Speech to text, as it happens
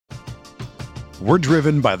We're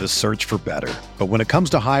driven by the search for better. But when it comes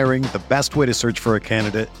to hiring, the best way to search for a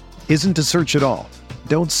candidate isn't to search at all.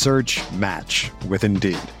 Don't search, match with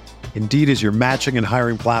Indeed. Indeed is your matching and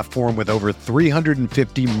hiring platform with over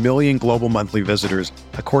 350 million global monthly visitors,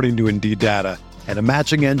 according to Indeed data, and a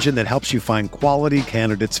matching engine that helps you find quality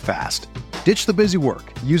candidates fast. Ditch the busy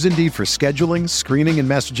work. Use Indeed for scheduling, screening, and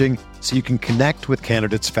messaging so you can connect with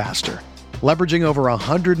candidates faster. Leveraging over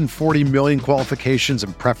 140 million qualifications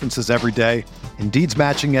and preferences every day, Indeed's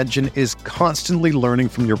matching engine is constantly learning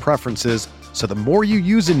from your preferences, so the more you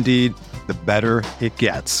use Indeed, the better it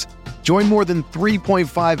gets. Join more than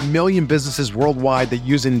 3.5 million businesses worldwide that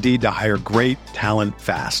use Indeed to hire great talent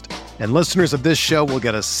fast. And listeners of this show will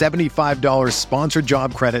get a $75 sponsored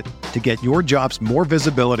job credit to get your jobs more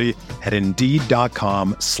visibility at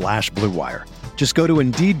Indeed.com/Blue Wire. Just go to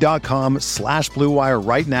Indeed.com/Blue Wire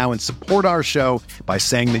right now and support our show by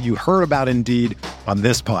saying that you heard about Indeed on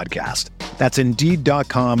this podcast. That's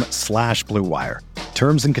Indeed.com/Blue Wire.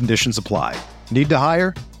 Terms and conditions apply. Need to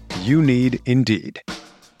hire? You need Indeed.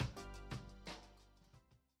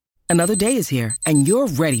 Another day is here, and you're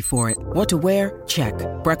ready for it. What to wear? Check.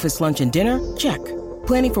 Breakfast, lunch, and dinner? Check.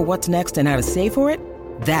 Planning for what's next and how to save for it?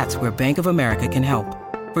 That's where Bank of America can help.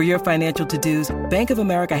 For your financial to-dos, Bank of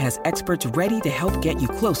America has experts ready to help get you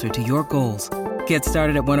closer to your goals. Get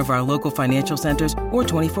started at one of our local financial centers or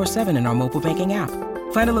 24/7 in our mobile banking app.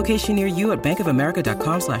 Find a location near you at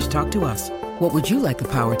bankofamerica.com/talktous. What would you like the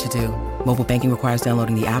power to do? Mobile banking requires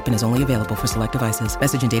downloading the app and is only available for select devices.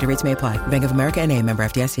 Message and data rates may apply. Bank of America N.A., member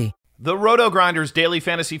FDIC. The Roto-Grinders Daily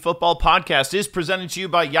Fantasy Football Podcast is presented to you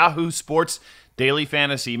by Yahoo Sports Daily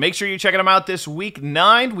Fantasy. Make sure you check them out this week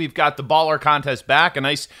 9. We've got the Baller Contest back, a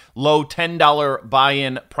nice low $10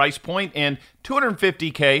 buy-in price point, and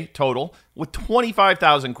 $250K total with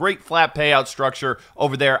 $25,000. Great flat payout structure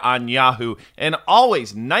over there on Yahoo. And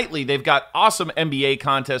always, nightly, they've got awesome NBA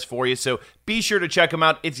contests for you, so be sure to check them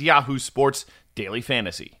out. It's Yahoo Sports Daily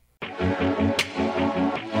Fantasy.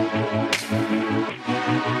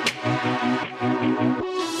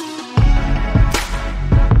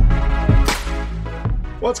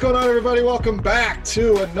 What's going on, everybody? Welcome back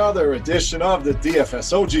to another edition of the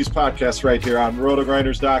DFS OGs podcast right here on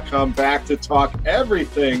rotogrinders.com. Back to talk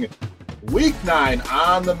everything Week 9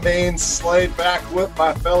 on the main slate. Back with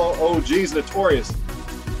my fellow OGs, Notorious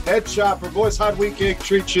Head Chopper. Boys, how'd Week 8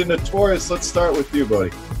 treat you, Notorious? Let's start with you,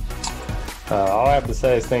 buddy. All I have to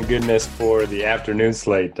say is thank goodness for the afternoon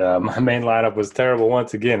slate. My main lineup was terrible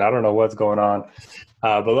once again. I don't know what's going on.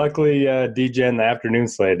 But luckily, DJ in the afternoon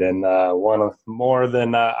slate and won more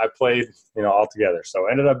than I played, altogether. So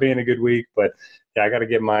ended up being a good week. But yeah, I got to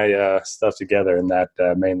get my stuff together in that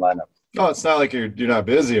main lineup. No, it's not like you're not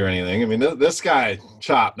busy or anything. I mean, this guy,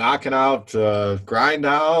 Chop, knocking out grind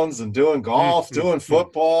downs and doing golf, doing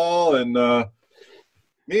football, and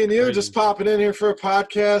me and you just popping in here for a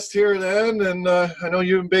podcast here and then. And I know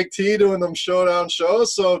you and Big T doing them showdown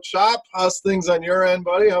shows. So, Chop, how's things on your end,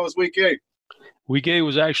 buddy? How was Week 8? Week 8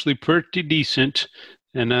 was actually pretty decent,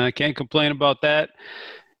 and I can't complain about that.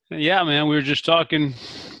 Yeah, man, we were just talking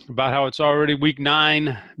about how it's already Week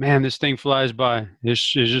 9. Man, this thing flies by. It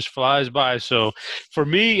just flies by. So for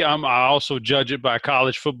me, I also judge it by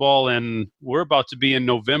college football, and we're about to be in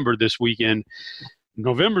November this weekend.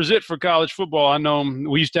 November's it for college football. I know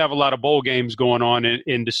we used to have a lot of bowl games going on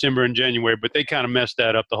in December and January, but they kind of messed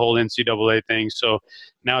that up, the whole NCAA thing. So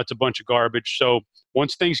now it's a bunch of garbage. So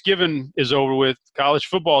once Thanksgiving is over with, college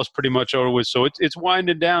football is pretty much over with. So it's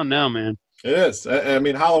winding down now, man. It is. I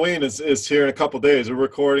mean, Halloween is here in a couple days. We're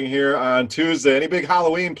recording here on Tuesday. Any big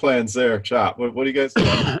Halloween plans there, Chop? What do you guys do?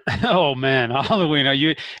 Oh, man,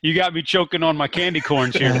 Halloween. You got me choking on my candy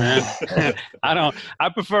corns here, man. I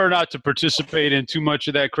prefer not to participate in too much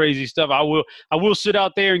of that crazy stuff. I will sit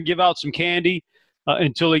out there and give out some candy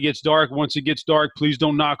until it gets dark. Once it gets dark, please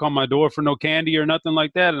don't knock on my door for no candy or nothing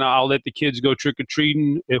like that. And I'll let the kids go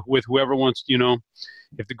trick-or-treating with whoever wants,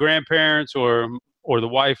 if the grandparents or the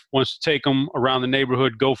wife wants to take them around the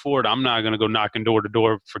neighborhood, go for it. I'm not going to go knocking door to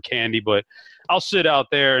door for candy, but I'll sit out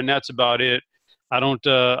there and that's about it.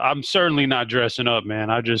 I'm certainly not dressing up, man.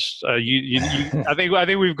 I just, I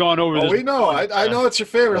think we've gone over this. We know. I know it's your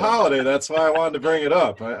favorite holiday. That's why I wanted to bring it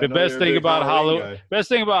up. The best thing about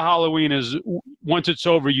Halloween is once it's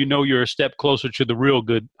over, you're a step closer to the real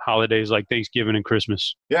good holidays like Thanksgiving and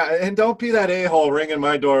Christmas. Yeah, and don't be that a-hole ringing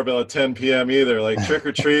my doorbell at 10 p.m. either. Like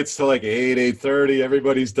trick-or-treats till like 8:30,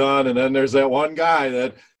 everybody's done. And then there's that one guy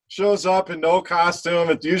that shows up in no costume.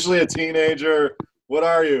 It's usually a teenager. What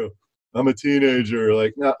are you? I'm a teenager.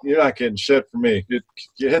 Like, no, you're not getting shit from me.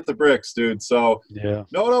 You hit the bricks, dude. So, Yeah.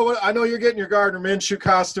 No, I know you're getting your Gardner Minshew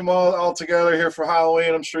costume all together here for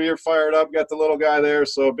Halloween. I'm sure you're fired up. Got the little guy there.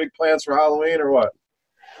 So, big plans for Halloween or what?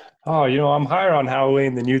 Oh, I'm higher on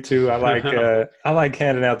Halloween than you two. I like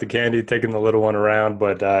handing out the candy, taking the little one around,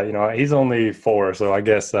 but he's only 4, so I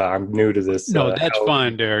guess I'm new to this. No, that's Halloween.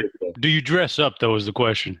 fine, Derek. Do you dress up though? Is the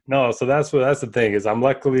question. No, so that's the thing is I'm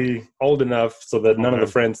luckily old enough so that none of the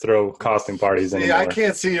friends throw costume parties anymore. I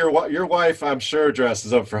can't see your wife. I'm sure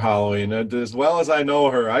dresses up for Halloween. As well as I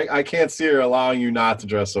know her, I can't see her allowing you not to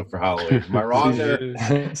dress up for Halloween. Am I wrong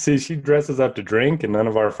there? See, she dresses up to drink, and none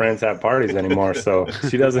of our friends have parties anymore, so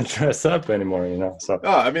she doesn't dress up anymore. So.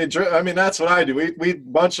 Oh, I mean that's what I do. We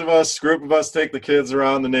group of us take the kids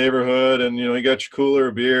around the neighborhood, and you got your cooler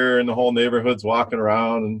of beer, and the whole neighborhood's walking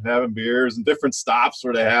around and having beers and different stops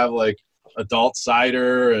where they have like adult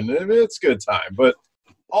cider, and it's a good time. But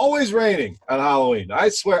always raining on Halloween. I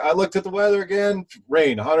swear, I looked at the weather again.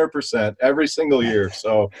 Rain, 100% every single year.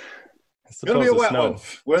 So it's gonna be a wet one.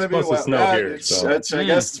 Gonna be a wet one. I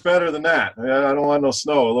guess it's better than that. I don't want no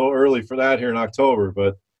snow. A little early for that here in October,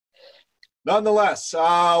 but. Nonetheless,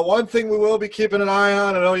 one thing we will be keeping an eye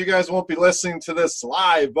on, I know you guys won't be listening to this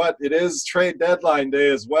live, but it is trade deadline day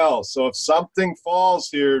as well. So if something falls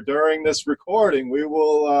here during this recording, we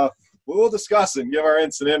will discuss it and give our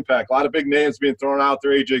instant impact. A lot of big names being thrown out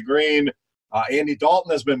there. A.J. Green, Andy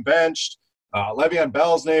Dalton has been benched. Le'Veon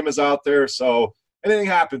Bell's name is out there. So anything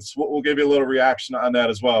happens, we'll give you a little reaction on that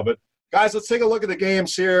as well. But, guys, let's take a look at the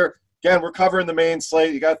games here. Again, we're covering the main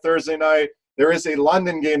slate. You got Thursday night. There is a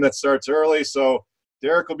London game that starts early, so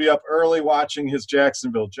Derek will be up early watching his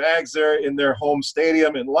Jacksonville Jags there in their home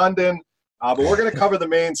stadium in London. But we're going to cover the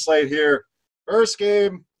main slate here. First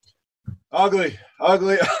game, ugly.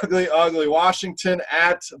 Washington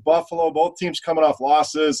at Buffalo. Both teams coming off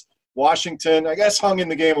losses. Washington, I guess, hung in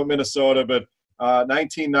the game with Minnesota, but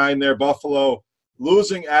 19-9 there. Buffalo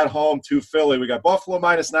losing at home to Philly. We got Buffalo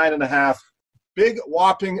minus 9.5. Big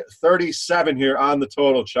whopping 37 here on the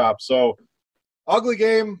total chop. So, ugly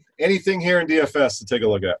game. Anything here in DFS to take a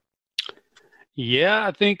look at? Yeah,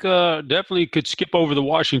 I think definitely could skip over the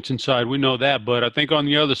Washington side. We know that. But I think on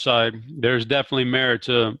the other side, there's definitely merit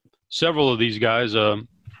to several of these guys.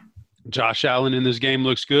 Josh Allen in this game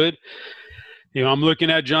looks good. I'm looking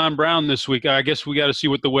at John Brown this week. I guess we got to see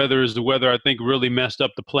what the weather is. The weather, I think, really messed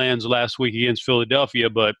up the plans last week against Philadelphia.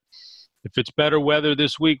 But if it's better weather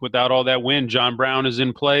this week without all that wind, John Brown is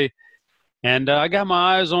in play. And I got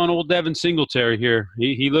my eyes on old Devin Singletary here.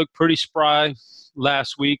 He looked pretty spry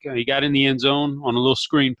last week. He got in the end zone on a little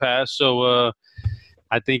screen pass. So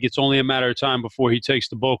I think it's only a matter of time before he takes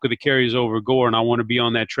the bulk of the carries over Gore. And I want to be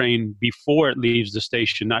on that train before it leaves the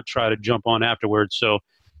station, not try to jump on afterwards. So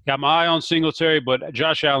got my eye on Singletary, but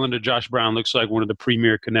Josh Allen to Josh Brown looks like one of the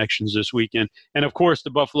premier connections this weekend. And, of course, the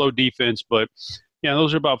Buffalo defense. But, yeah,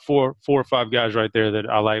 those are about four or five guys right there that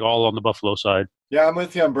I like, all on the Buffalo side. Yeah, I'm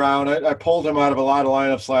with you on Brown. I pulled him out of a lot of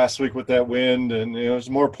lineups last week with that wind, and there's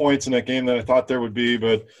more points in that game than I thought there would be.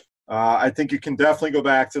 But I think you can definitely go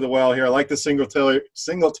back to the well here. I like the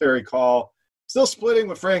Singletary call. Still splitting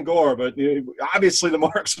with Frank Gore, but obviously the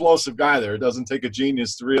more explosive guy there. It doesn't take a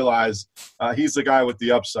genius to realize he's the guy with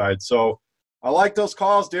the upside. So I like those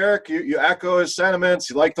calls, Derek. You echo his sentiments.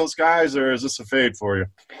 You like those guys, or is this a fade for you?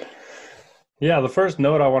 Yeah, the first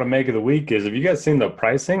note I want to make of the week is, have you guys seen the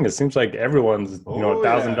pricing? It seems like everyone's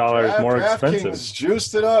 $1,000 more expensive. DraftKings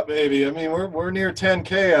juiced it up, baby. I mean, we're near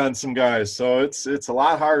 10K on some guys, so it's a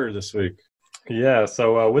lot harder this week. Yeah,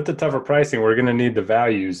 so with the tougher pricing, we're going to need the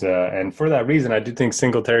values, and for that reason, I do think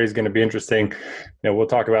Singletary is going to be interesting. We'll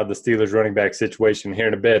talk about the Steelers running back situation here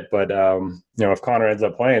in a bit, but if Connor ends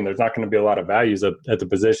up playing, there's not going to be a lot of values at the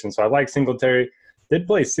position. So I like Singletary. Did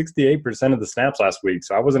play 68% of the snaps last week,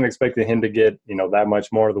 so I wasn't expecting him to get that much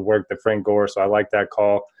more of the work than Frank Gore. So I like that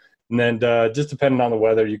call. And then just depending on the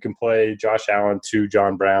weather, you can play Josh Allen to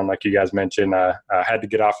John Brown, like you guys mentioned. I had to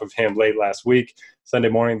get off of him late last week. Sunday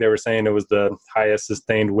morning, they were saying it was the highest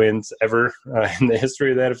sustained wins ever in the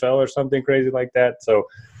history of the NFL or something crazy like that. So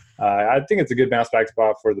I think it's a good bounce back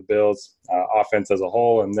spot for the Bills offense as a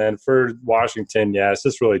whole. And then for Washington, yeah, it's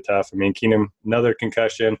just really tough. I mean, Keenum, another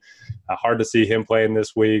concussion. Hard to see him playing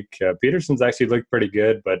this week. Peterson's actually looked pretty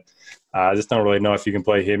good, but I just don't really know if you can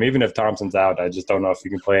play him. Even if Thompson's out, I just don't know if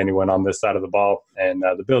you can play anyone on this side of the ball. And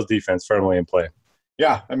the Bills defense firmly in play.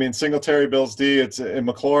 Yeah, I mean, Singletary, Bills D, and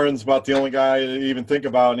McLaurin's about the only guy to even think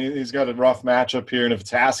about. And he's got a rough matchup here. And if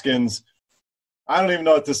it's Haskins, I don't even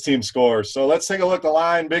know what this team scores. So let's take a look at the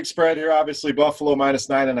line. Big spread here, obviously. Buffalo minus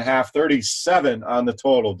 9.5, 37 on the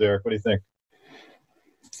total. Derek, what do you think?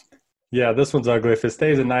 Yeah, this one's ugly. If it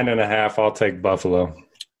stays at 9.5, I'll take Buffalo.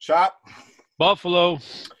 Chop. Buffalo.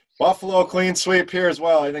 Buffalo clean sweep here as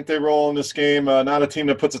well. I think they roll in this game. Not a team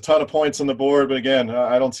that puts a ton of points on the board, but again,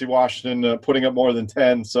 I don't see Washington putting up more than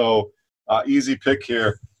 10. So easy pick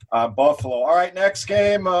here. Buffalo. All right, next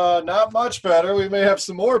game, not much better. We may have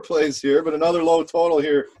some more plays here, but another low total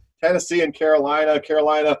here. Tennessee and Carolina.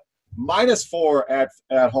 Carolina -4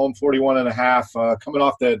 at home, 41.5. Coming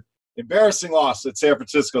off that embarrassing loss at San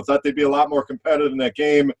Francisco. Thought they'd be a lot more competitive in that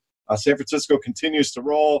game. San Francisco continues to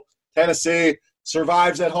roll. Tennessee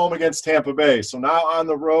survives at home against Tampa Bay. So now on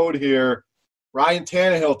the road here, Ryan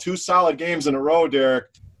Tannehill, 2 solid games in a row, Derek.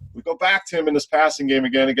 We go back to him in this passing game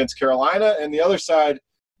again against Carolina. And the other side,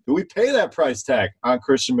 do we pay that price tag on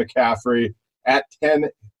Christian McCaffrey at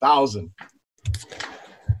 $10,000?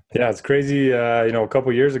 Yeah, it's crazy. A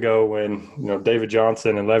couple years ago when, David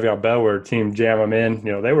Johnson and Le'Veon Bell were team jam them in,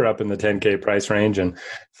 they were up in the 10K price range. And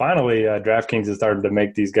finally, DraftKings is starting to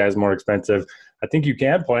make these guys more expensive. I think you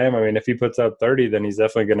can play him. I mean, if he puts up 30, then he's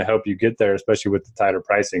definitely going to help you get there, especially with the tighter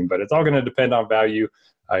pricing. But it's all going to depend on value.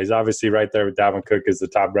 He's obviously right there with Dalvin Cook as the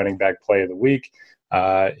top running back play of the week.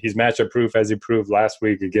 He's matchup proof as he proved last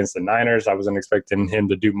week against the Niners. I wasn't expecting him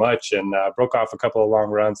to do much and broke off a couple of long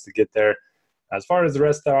runs to get there. As far as the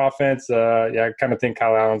rest of the offense, I kind of think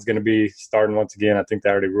Kyle Allen's going to be starting once again. I think they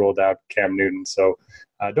already ruled out Cam Newton. So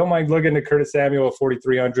don't mind looking at Curtis Samuel at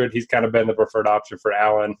 4,300. He's kind of been the preferred option for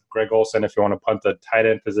Allen. Greg Olsen, if you want to punt the tight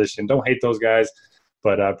end position. Don't hate those guys,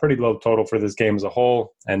 but pretty low total for this game as a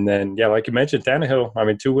whole. And then, like you mentioned,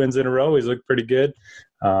 Tannehill, 2 wins in a row. He's looked pretty good.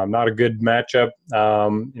 Not a good matchup,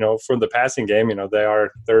 from the passing game. They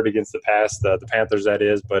are third against the pass, the Panthers, that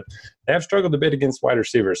is, but they have struggled a bit against wide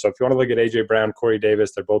receivers. So if you want to look at A.J. Brown, Corey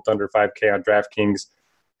Davis, they're both under 5K on DraftKings.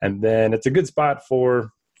 And then it's a good spot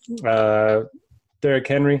for Derrick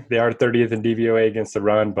Henry. They are 30th in DVOA against the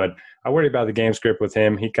run, but I worry about the game script with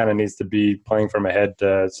him. He kind of needs to be playing from ahead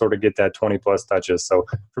to sort of get that 20-plus touches. So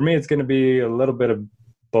for me, it's going to be a little bit of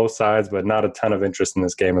both sides, but not a ton of interest in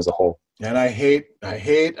this game as a whole. And I hate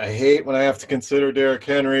when I have to consider Derrick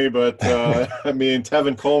Henry, but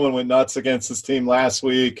Tevin Coleman went nuts against this team last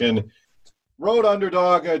week, and road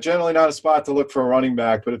underdog, generally not a spot to look for a running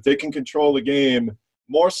back, but if they can control the game,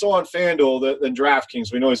 more so on FanDuel than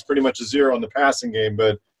DraftKings. We know he's pretty much a zero in the passing game,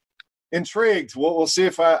 but intrigued. We'll see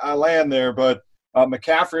if I land there, but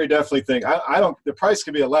McCaffrey, I definitely think the price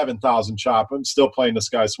could be 11,000 chop. I'm still playing this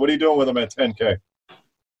guy. So what are you doing with him at 10K?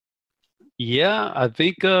 Yeah, I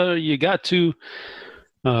think you got to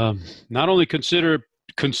not only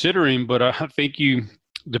considering, but I think you,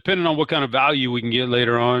 depending on what kind of value we can get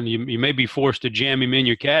later on, you may be forced to jam him in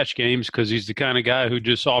your cash games because he's the kind of guy who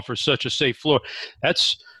just offers such a safe floor.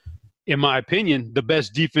 That's, in my opinion, the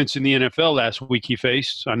best defense in the NFL last week he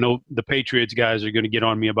faced. I know the Patriots guys are going to get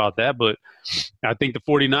on me about that, but I think the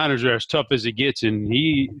 49ers are as tough as it gets, and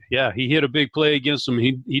he hit a big play against them.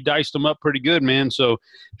 He diced them up pretty good, man, so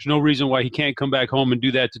there's no reason why he can't come back home and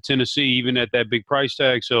do that to Tennessee, even at that big price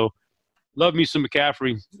tag. So love me some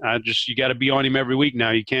McCaffrey. You got to be on him every week now.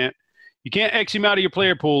 You can't X him out of your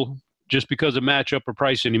player pool just because of matchup or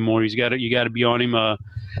price anymore. You got to be on him. I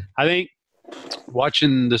think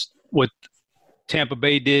watching this, what Tampa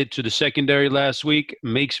Bay did to the secondary last week,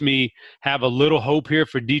 makes me have a little hope here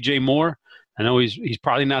for DJ Moore. I know he's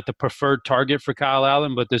probably not the preferred target for Kyle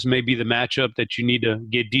Allen, but this may be the matchup that you need to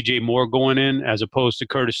get DJ Moore going in as opposed to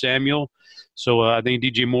Curtis Samuel. So I think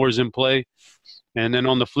DJ Moore is in play. And then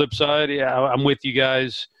on the flip side, I'm with you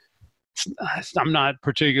guys. I'm not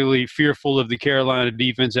particularly fearful of the Carolina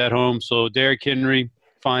defense at home. So Derrick Henry,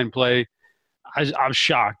 fine play. I'm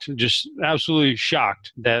shocked, just absolutely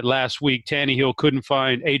shocked that last week Tannehill couldn't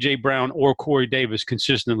find A.J. Brown or Corey Davis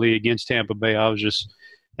consistently against Tampa Bay.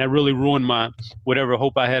 That really ruined my whatever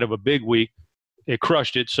hope I had of a big week. It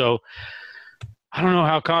crushed it. So I don't know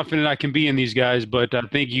how confident I can be in these guys, but I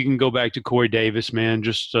think you can go back to Corey Davis, man.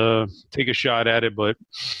 Just take a shot at it. But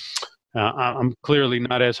I'm clearly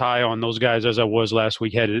not as high on those guys as I was last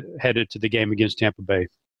week headed to the game against Tampa Bay.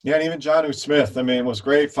 Yeah, and even Jonnu Smith, it was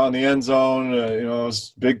great, found the end zone. It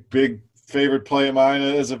was big favorite play of mine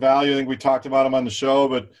as a value. I think we talked about him on the show,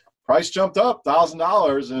 but price jumped up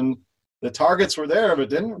 $1,000, and the targets were there, but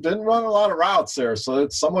didn't run a lot of routes there. So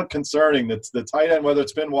it's somewhat concerning that the tight end, whether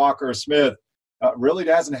it's been Walker or Smith, really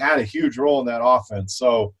hasn't had a huge role in that offense.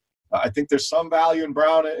 So I think there's some value in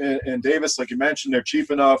Brown and Davis. Like you mentioned, they're cheap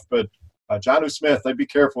enough, but Jonnu Smith, I'd be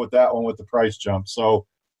careful with that one with the price jump. So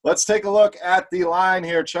let's take a look at the line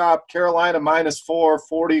here, Chop. Carolina -4,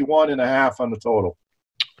 41.5 on the total.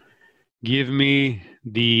 Give me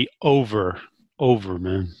the over Over,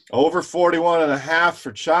 man. Over 41.5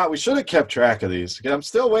 for Chop. We should have kept track of these. I'm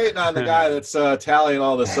still waiting on the guy that's tallying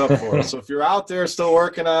all this up for us. So if you're out there still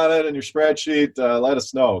working on it in your spreadsheet, let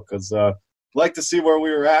us know, because I'd like to see where we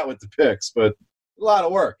were at with the picks. But a lot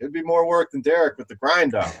of work. It'd be more work than Derek with the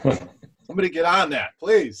grind down. Somebody get on that,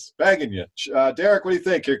 please. Begging you. Derek, what do you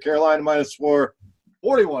think here? Carolina -4,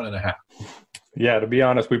 41.5. Yeah, to be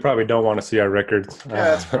honest, we probably don't want to see our records. Yeah,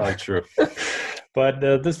 that's probably true. But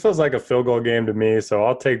this feels like a field goal game to me, so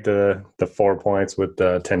I'll take the 4 points with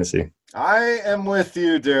Tennessee. I am with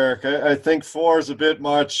you, Derek. I think 4 is a bit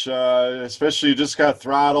much, especially you just got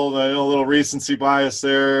throttled. I know a little recency bias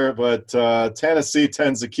there, but Tennessee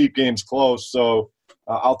tends to keep games close, so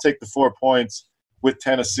I'll take the 4 points with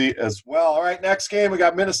Tennessee as well. All right, next game, we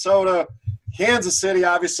got Minnesota, Kansas City,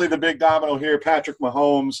 obviously the big domino here, Patrick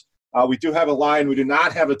Mahomes. We do have a line. We do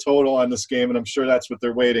not have a total on this game, and I'm sure that's what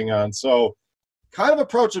they're waiting on. So kind of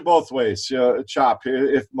approach it both ways, Chop.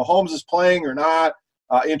 If Mahomes is playing or not,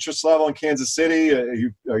 interest level in Kansas City,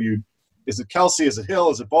 is it Kelsey, is it Hill,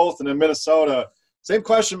 is it both? And in Minnesota, same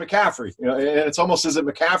question, McCaffrey. And it's almost, is it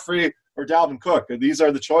McCaffrey or Dalvin Cook? These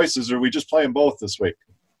are the choices, or are we just playing both this week?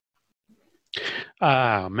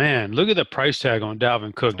 Man, look at the price tag on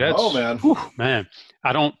Dalvin Cook. Man. Whew, man,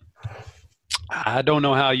 I don't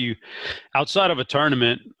know how you, outside of a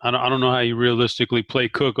tournament, I don't know how you realistically play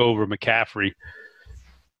Cook over McCaffrey.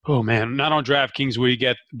 Oh, man, not on DraftKings where you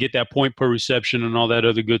get that point per reception and all that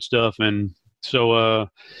other good stuff. And so,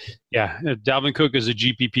 Dalvin Cook is a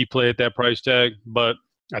GPP play at that price tag, but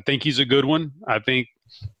I think he's a good one. I think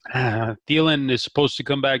Thielen is supposed to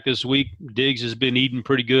come back this week. Diggs has been eating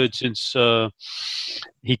pretty good since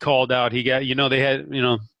he called out. He got, they had,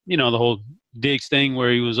 the whole Diggs thing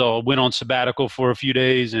where he went on sabbatical for a few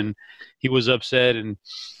days and he was upset, and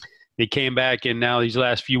he came back, and now these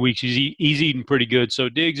last few weeks he's eating pretty good. So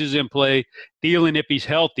Diggs is in play. Thielen, if he's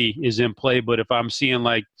healthy, is in play. But if I'm seeing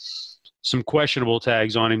like some questionable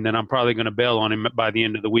tags on him, then I'm probably going to bail on him by the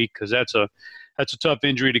end of the week, because that's a tough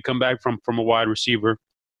injury to come back from a wide receiver.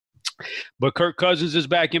 But Kirk Cousins is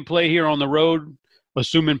back in play here on the road,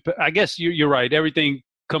 assuming – I guess you're right. Everything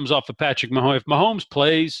comes off of Patrick Mahomes. If Mahomes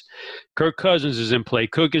plays, Kirk Cousins is in play.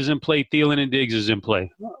 Cook is in play. Thielen and Diggs is in play.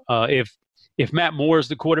 If Matt Moore is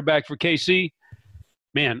the quarterback for KC,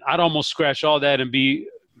 man, I'd almost scratch all that and be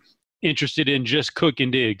interested in just Cook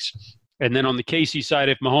and Diggs. And then on the KC side,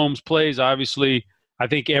 if Mahomes plays, obviously I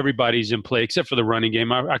think everybody's in play except for the running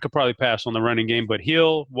game. I could probably pass on the running game, but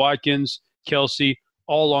Hill, Watkins, Kelsey,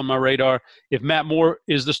 all on my radar. If Matt Moore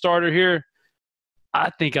is the starter here,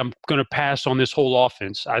 I think I'm going to pass on this whole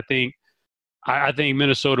offense. I think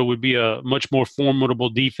Minnesota would be a much more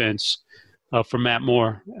formidable defense for Matt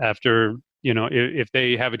Moore after, if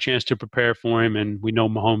they have a chance to prepare for him, and we know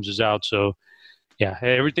Mahomes is out. So, yeah,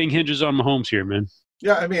 everything hinges on Mahomes here, man.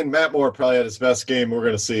 Yeah, I mean, Matt Moore probably had his best game we're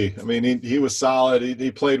going to see. I mean, he was solid. He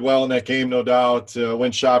played well in that game, no doubt.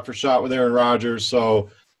 Went shot for shot with Aaron Rodgers. So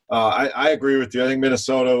I agree with you. I think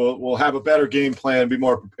Minnesota will have a better game plan, be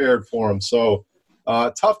more prepared for him. So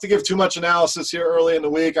tough to give too much analysis here early in the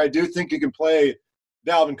week. I do think you can play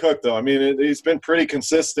Dalvin Cook, though. I mean, he's been pretty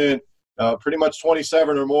consistent, pretty much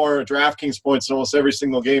 27 or more DraftKings points in almost every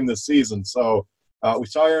single game this season. So we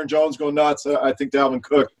saw Aaron Jones go nuts. I think Dalvin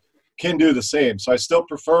Cook can do the same. So I still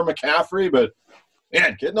prefer McCaffrey, but,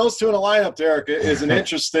 man, getting those two in a lineup, Derek, is an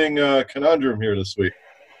interesting conundrum here this week.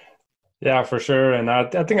 Yeah, for sure. And I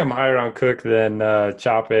think I'm higher on Cook than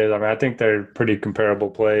Chop is. I mean, I think they're pretty comparable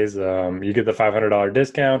plays. You get the $500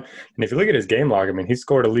 discount. And if you look at his game log, I mean, he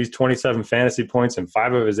scored at least 27 fantasy points in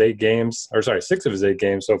 6 of his 8 games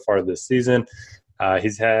so far this season.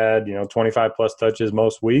 He's had, 25-plus touches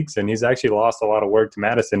most weeks, and he's actually lost a lot of work to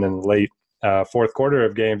Madison in the late fourth quarter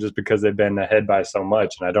of games just because they've been ahead by so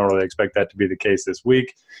much, and I don't really expect that to be the case this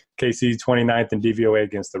week. KC 29th in DVOA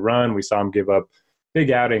against the run. We saw him give up big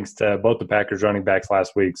outings to both the Packers running backs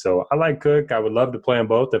last week. So I like Cook. I would love to play them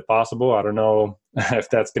both if possible. I don't know if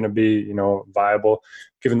that's going to be, viable,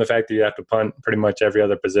 given the fact that you have to punt pretty much every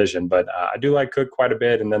other position. But I do like Cook quite a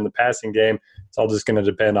bit. And then the passing game, it's all just going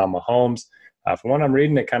to depend on Mahomes. From what I'm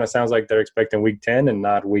reading, it kind of sounds like they're expecting week 10 and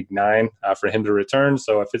not week 9 for him to return.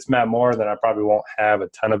 So if it's Matt Moore, then I probably won't have a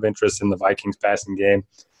ton of interest in the Vikings passing game.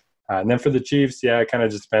 And then for the Chiefs, yeah, it kind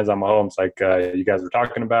of just depends on Mahomes, like you guys were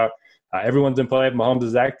talking about. Everyone's in play if Mahomes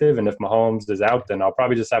is active, and if Mahomes is out, then I'll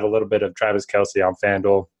probably just have a little bit of Travis Kelce on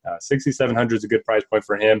FanDuel. 6,700 is a good price point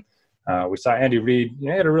for him. We saw Andy Reid. He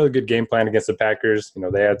had a really good game plan against the Packers.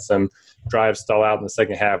 They had some drives stall out in the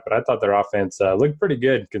second half, but I thought their offense looked pretty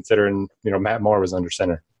good considering, Matt Moore was under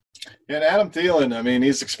center. And Adam Thielen, I mean,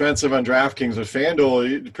 he's expensive on DraftKings, but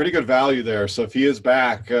FanDuel, pretty good value there. So if he is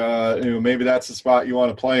back, maybe that's the spot you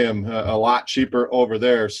want to play him, a lot cheaper over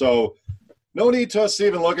there. So no need to us to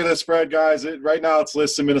even look at this spread, guys. Right now it's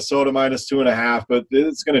listed Minnesota -2.5, but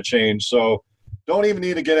it's going to change. So don't even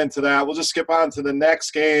need to get into that. We'll just skip on to the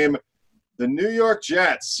next game. The New York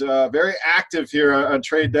Jets, very active here on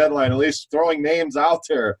trade deadline, at least throwing names out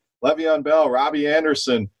there. Le'Veon Bell, Robbie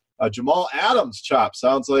Anderson. Jamal Adams, Chop.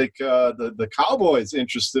 Sounds like the Cowboys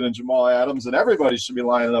interested in Jamal Adams, and everybody should be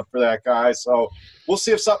lining up for that guy. So we'll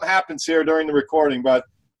see if something happens here during the recording. But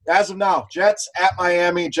as of now, Jets at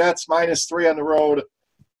Miami, Jets -3 on the road,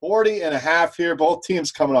 40.5 here. Both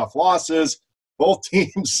teams coming off losses. Both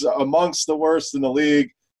teams amongst the worst in the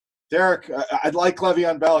league. Derek, I'd like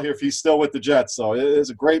Le'Veon Bell here if he's still with the Jets. So it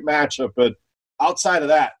is a great matchup. But outside of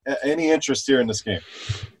that, any interest here in this game?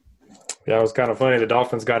 Yeah, it was kind of funny. The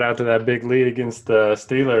Dolphins got out to that big lead against the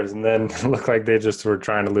Steelers, and then it looked like they just were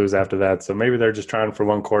trying to lose after that. So maybe they're just trying for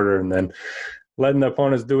one quarter and then letting the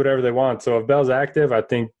opponents do whatever they want. So if Bell's active, I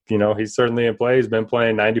think, he's certainly in play. He's been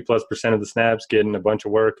playing 90+% of the snaps, getting a bunch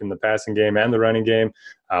of work in the passing game and the running game.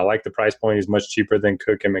 I like the price point. He's much cheaper than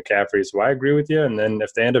Cook and McCaffrey. So I agree with you. And then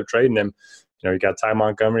if they end up trading him, you got Ty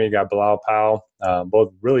Montgomery, you got Bilal Powell,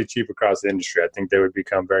 both really cheap across the industry. I think they would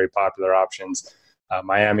become very popular options.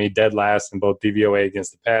 Miami dead last in both DVOA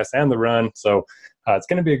against the pass and the run. So it's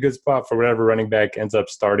going to be a good spot for whatever running back ends up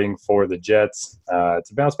starting for the Jets. It's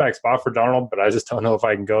a bounce-back spot for Darnold, but I just don't know if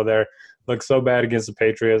I can go there. Looked so bad against the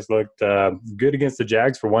Patriots, looked good against the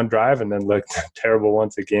Jags for one drive, and then looked terrible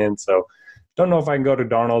once again. So don't know if I can go to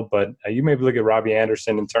Darnold, but you maybe look at Robbie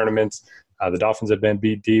Anderson in tournaments. The Dolphins have been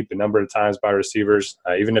beat deep a number of times by receivers.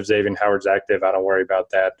 Even if Xavier Howard's active, I don't worry about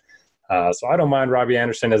that. So I don't mind Robbie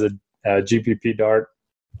Anderson as a GPP dart.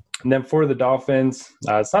 And then for the Dolphins,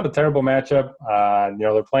 it's not a terrible matchup.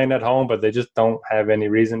 They're playing at home, but they just don't have any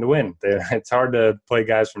reason to win. It's hard to play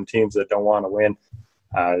guys from teams that don't want to win.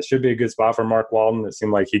 It should be a good spot for Mark Walton. It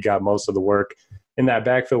seemed like he got most of the work in that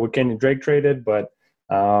backfield with Kenyon Drake traded, but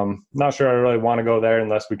not sure I really want to go there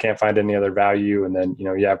unless we can't find any other value. And then,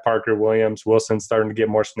 you have Parker, Williams, Wilson starting to get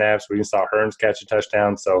more snaps. We saw Hearns catch a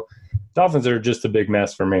touchdown. So Dolphins are just a big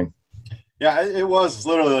mess for me. Yeah, it was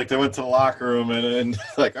literally like they went to the locker room and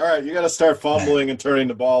like, all right, you got to start fumbling and turning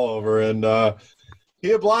the ball over. And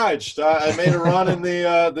he obliged. I made a run in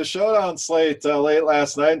the showdown slate late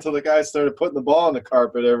last night until the guy started putting the ball on the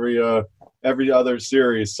carpet every other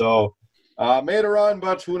series. So made a run,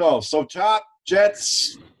 but who knows? So Chop,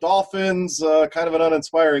 Jets, Dolphins, kind of an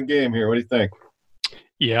uninspiring game here. What do you think?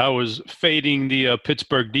 Yeah, I was fading the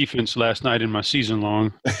Pittsburgh defense last night in my season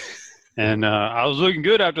long. And I was looking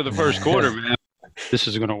good after the first quarter, man. This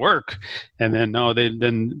is going to work. And then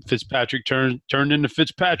then Fitzpatrick turned into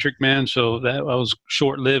Fitzpatrick, man. So that was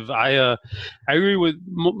short-lived. I agree with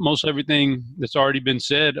most everything that's already been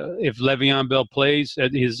said. If Le'Veon Bell plays,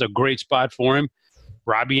 that is a great spot for him.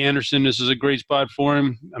 Robbie Anderson, this is a great spot for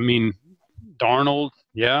him. I mean, Darnold,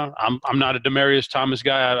 yeah. I'm not a Demaryius Thomas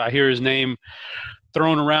guy. I hear his name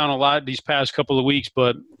thrown around a lot these past couple of weeks,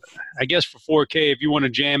 but I guess for 4K, if you want to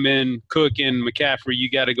jam in Cook and McCaffrey, you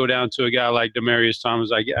got to go down to a guy like Demaryius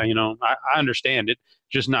Thomas. I understand it,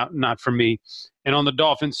 just not for me. And on the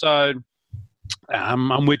Dolphins side,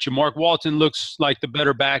 I'm with you. Mark Walton looks like the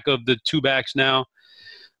better back of the two backs now.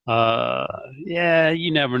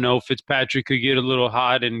 You never know. Fitzpatrick could get a little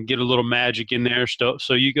hot and get a little magic in there.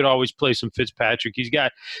 So you could always play some Fitzpatrick. He's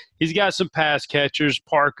got some pass catchers.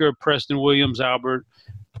 Parker, Preston Williams, Albert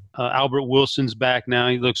Wilson's back now.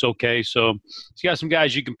 He looks okay. So he's got some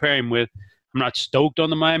guys you can pair him with. I'm not stoked on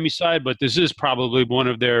the Miami side, but this is probably one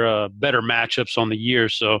of their better matchups on the year.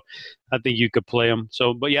 So I think you could play them.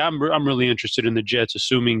 So, but yeah, I'm really interested in the Jets,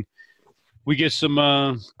 assuming we get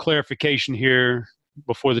some clarification here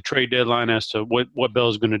before the trade deadline as to what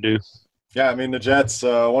Bell's going to do. Yeah, I mean, the Jets,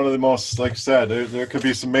 one of the most, like you said, there could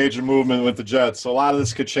be some major movement with the Jets. So a lot of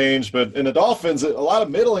this could change. But in the Dolphins, a lot of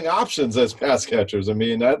middling options as pass catchers. I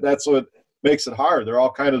mean, that's what makes it hard. They're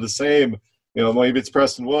all kind of the same. Maybe it's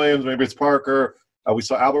Preston Williams, maybe it's Parker. We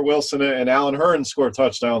saw Albert Wilson and Allen Hearns score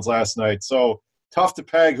touchdowns last night. So tough to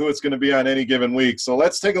peg who it's going to be on any given week. So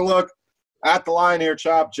let's take a look at the line here,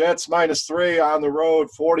 Chop. Jets -3 on the road,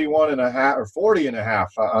 41.5 or 40.5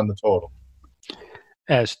 on the total.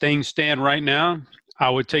 As things stand right now, I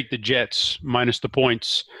would take the Jets minus the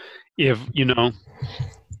points. If,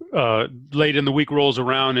 late in the week rolls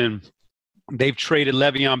around and they've traded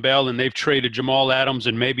Le'Veon Bell and they've traded Jamal Adams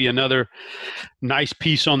and maybe another nice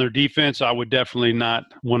piece on their defense, I would definitely not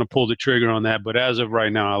want to pull the trigger on that. But as of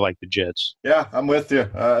right now, I like the Jets. Yeah, I'm with you.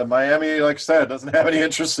 Miami, like I said, doesn't have any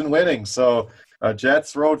interest in winning. So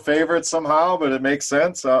Jets road favorites somehow, but it makes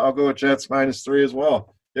sense. I'll go with Jets -3 as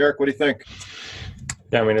well. Derek, what do you think?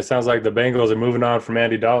 Yeah, I mean, it sounds like the Bengals are moving on from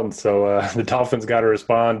Andy Dalton, so the Dolphins got to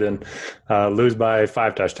respond and lose by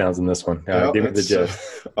 5 touchdowns in this one. Give me the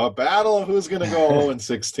Jets. A battle of who's going to go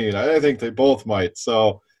 0-16. I think they both might.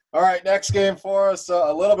 So, all right, next game for us,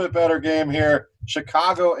 a little bit better game here.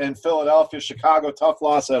 Chicago and Philadelphia. Chicago, tough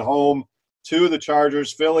loss at home to the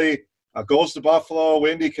Chargers. Philly goes to Buffalo,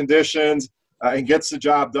 windy conditions, and gets the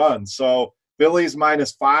job done. So Philly's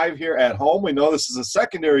 -5 here at home. We know this is a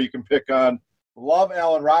secondary you can pick on. Love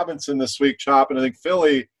Allen Robinson this week, Chop, and I think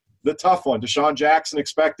Philly, the tough one. Deshaun Jackson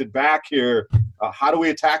expected back here. How do we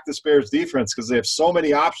attack this Bears defense? Because they have so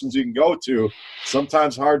many options you can go to.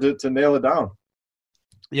 Sometimes hard to nail it down.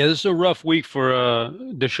 Yeah, this is a rough week for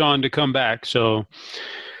Deshaun to come back. So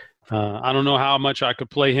I don't know how much I could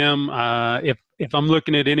play him. If I'm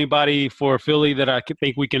looking at anybody for Philly that I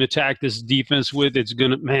think we can attack this defense with, it's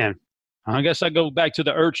gonna, man. I guess I go back to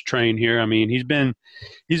the Ertz train here. I mean, he's been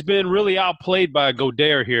really outplayed by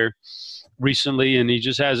Goddard here recently, and he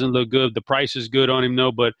just hasn't looked good. The price is good on him,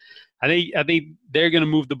 though, but I think they're going to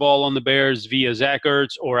move the ball on the Bears via Zach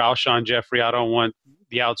Ertz or Alshon Jeffrey. I don't want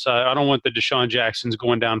the outside. I don't want the Deshaun Jacksons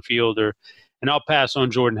going downfield, and I'll pass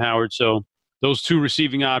on Jordan Howard. So those two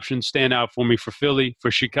receiving options stand out for me for Philly.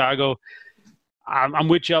 For Chicago, I'm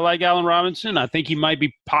with you. I like Allen Robinson. I think he might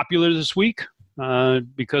be popular this week.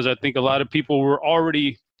 Because I think a lot of people were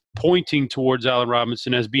already pointing towards Allen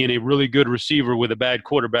Robinson as being a really good receiver with a bad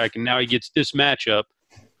quarterback, and now he gets this matchup.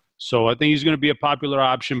 So I think he's going to be a popular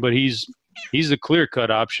option, but he's a clear-cut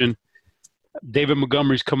option. David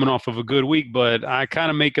Montgomery's coming off of a good week, but I kind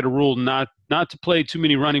of make it a rule not to play too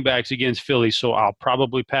many running backs against Philly, so I'll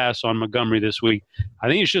probably pass on Montgomery this week. I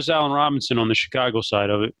think it's just Allen Robinson on the Chicago side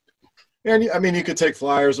of it. And, I mean, you could take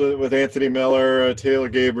flyers with Anthony Miller, Taylor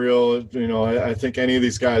Gabriel. You know, I think any of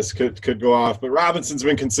these guys could go off. But Robinson's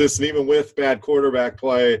been consistent even with bad quarterback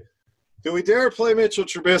play. Do we dare play Mitchell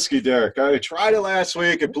Trubisky, Derek? I tried it last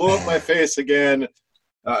week. It blew up my face again.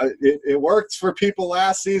 It worked for people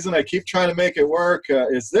last season. I keep trying to make it work.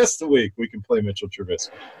 Is this the week we can play Mitchell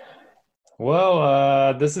Trubisky?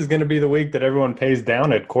 Well, this is going to be the week that everyone pays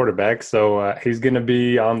down at quarterback, so he's going to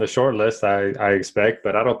be on the short list, I expect,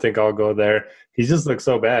 but I don't think I'll go there. He just looks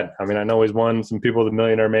so bad. I mean, I know he's won some people the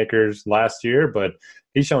Millionaire Makers last year, but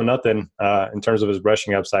he's shown nothing in terms of his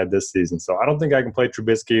rushing upside this season. So I don't think I can play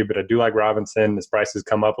Trubisky, but I do like Robinson. His price has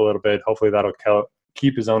come up a little bit. Hopefully that'll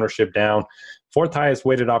keep his ownership down. 4th highest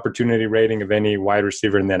weighted opportunity rating of any wide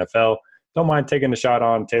receiver in the NFL. Don't mind taking a shot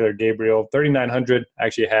on Taylor Gabriel. 3,900,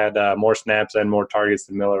 actually had more snaps and more targets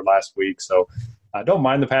than Miller last week. So don't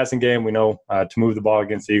mind the passing game. We know to move the ball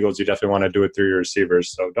against the Eagles, you definitely want to do it through your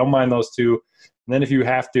receivers. So don't mind those two. And then if you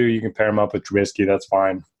have to, you can pair them up with Trubisky. That's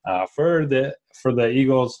fine. For the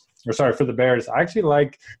Bears, I actually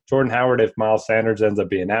like Jordan Howard if Miles Sanders ends up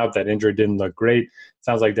being out. That injury didn't look great.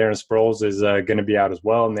 Sounds like Darren Sproles is going to be out as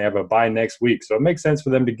well, and they have a bye next week. So it makes sense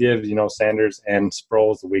for them to give, Sanders and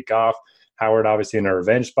Sproles the week off. Howard obviously in a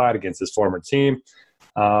revenge spot against his former team.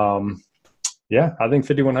 I think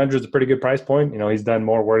 5,100 is a pretty good price point. He's done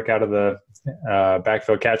more work out of the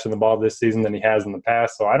backfield catching the ball this season than he has in the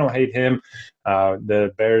past, so I don't hate him.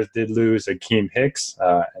 The Bears did lose Akeem Hicks,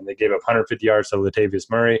 and they gave up 150 yards to Latavius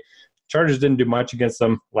Murray. Chargers didn't do much against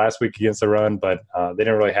them last week against the run, but they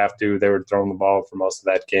didn't really have to. They were throwing the ball for most of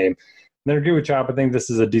that game. Then I agree with Chop. I think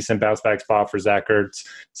this is a decent bounce-back spot for Zach Ertz.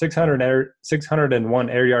 601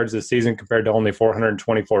 air yards this season compared to only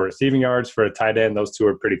 424 receiving yards for a tight end. Those two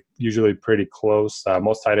are usually pretty close.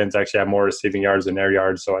 Most tight ends actually have more receiving yards than air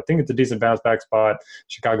yards, so I think it's a decent bounce-back spot.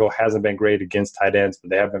 Chicago hasn't been great against tight ends,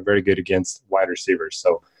 but they have been very good against wide receivers.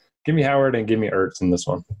 So give me Howard and give me Ertz in this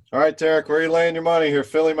one. All right, Derek, where are you laying your money here?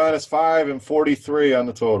 Philly -5 and 43 on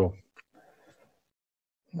the total.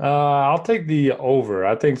 I'll take the over.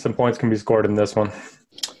 I think some points can be scored in this one.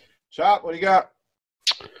 Chop, what do you got?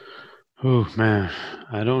 Oh, man.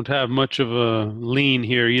 I don't have much of a lean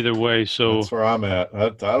here either way. So that's where I'm at. I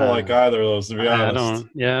don't like either of those, to be honest.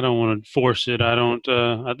 I don't want to force it. I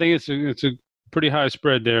think it's a pretty high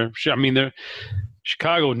spread there. I mean,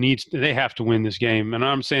 Chicago they have to win this game. And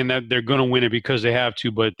I'm saying that they're going to win it because they have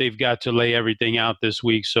to, but they've got to lay everything out this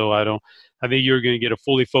week. So I think you're going to get a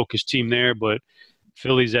fully focused team there, but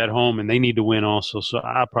Philly's at home, and they need to win also, so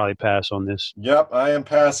I'll probably pass on this. Yep, I am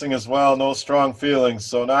passing as well. No strong feelings,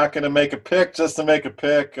 so not going to make a pick just to make a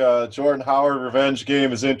pick. Jordan Howard revenge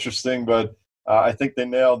game is interesting, but I think they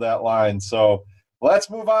nailed that line. So let's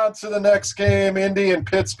move on to the next game, Indy and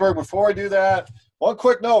Pittsburgh. Before we do that, one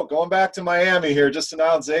quick note, going back to Miami here, just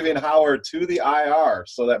announced Xavier Howard to the IR,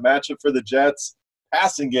 so that matchup for the Jets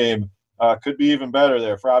passing game could be even better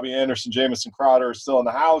there. If Robbie Anderson, Jamison Crowder are still in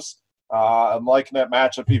the house, I'm liking that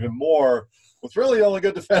matchup even more with really the only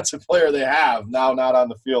good defensive player they have now not on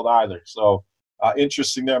the field either. So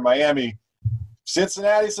interesting there. Miami.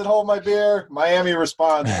 Cincinnati said, hold my beer. Miami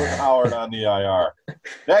responds, putting Howard on the IR.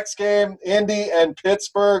 Next game, Indy and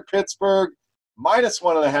Pittsburgh. Pittsburgh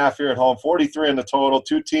 -1.5 here at home, 43 in the total.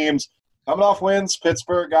 Two teams coming off wins.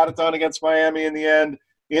 Pittsburgh got it done against Miami in the end.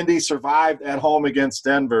 Indy survived at home against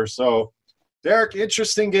Denver. So, Derek,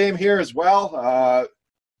 interesting game here as well.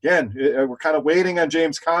 Again, we're kind of waiting on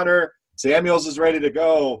James Conner. Samuels is ready to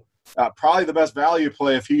go. Probably the best value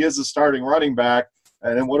play if he is a starting running back.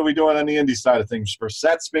 And then what are we doing on the Indy side of things?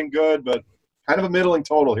 Brissett's been good, but kind of a middling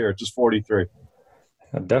total here, just 43.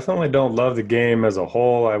 I definitely don't love the game as a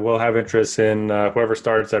whole. I will have interest in whoever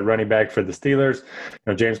starts at running back for the Steelers.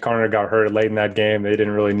 James Conner got hurt late in that game. They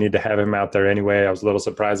didn't really need to have him out there anyway. I was a little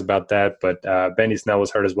surprised about that, but Benny Snell was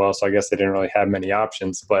hurt as well, so I guess they didn't really have many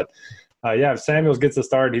options. But, if Samuels gets a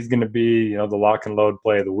start, he's going to be the lock and load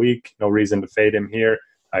play of the week. No reason to fade him here.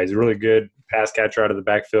 He's a really good pass catcher out of the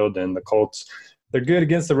backfield, and the Colts – they're good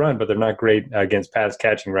against the run, but they're not great against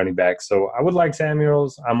pass-catching running backs. So I would like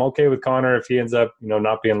Samuels. I'm okay with Conner if he ends up,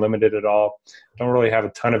 not being limited at all. Don't really have a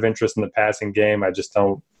ton of interest in the passing game. I just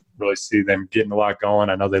don't really see them getting a lot going.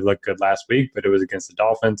 I know they looked good last week, but it was against the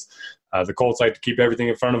Dolphins. The Colts like to keep everything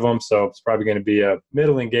in front of them, so it's probably going to be a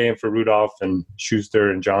middling game for Rudolph and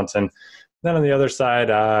Schuster and Johnson. Then on the other side,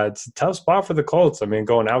 it's a tough spot for the Colts. I mean,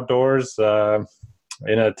 going outdoors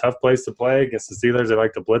in a tough place to play against the Steelers, they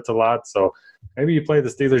like to blitz a lot, so maybe you play the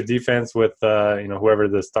Steelers defense with, whoever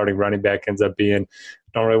the starting running back ends up being.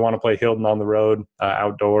 Don't really want to play Hilton on the road,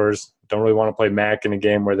 outdoors. Don't really want to play Mack in a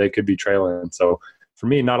game where they could be trailing. So, for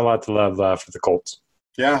me, not a lot to love for the Colts.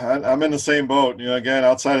 Yeah, I'm in the same boat. Again,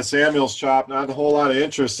 outside of Samuel's chop, not a whole lot of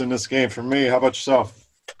interest in this game for me. How about yourself?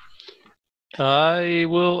 I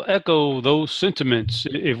will echo those sentiments.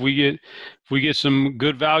 If we get some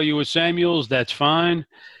good value with Samuels, that's fine.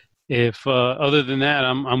 If other than that,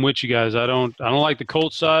 I'm with you guys. I don't like the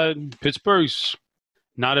Colts side. Pittsburgh's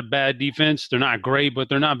not a bad defense. They're not great, but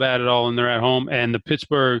they're not bad at all, and they're at home. And the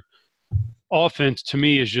Pittsburgh offense to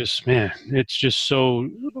me is just, man, it's just so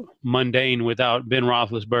mundane without Ben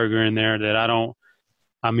Roethlisberger in there that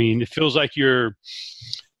it feels like you're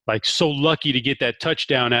like so lucky to get that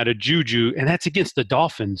touchdown out of Juju, and that's against the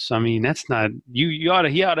Dolphins. I mean, that's not he ought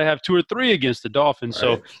to have 2 or 3 against the Dolphins.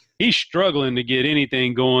 Right. So he's struggling to get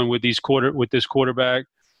anything going with this quarterback.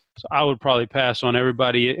 So I would probably pass on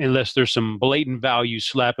everybody unless there's some blatant value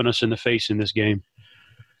slapping us in the face in this game.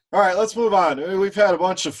 All right, let's move on. We've had a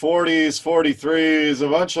bunch of 40s, 43s, a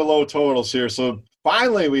bunch of low totals here. So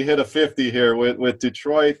finally we hit a 50 here with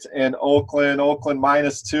Detroit and Oakland. Oakland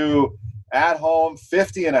 -2 at home,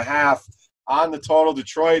 50.5 on the total.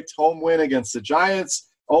 Detroit home win against the Giants.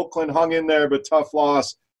 Oakland hung in there, but tough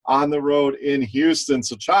loss on the road in Houston.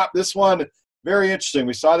 So, Chop, this one, very interesting.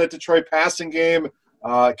 We saw that Detroit passing game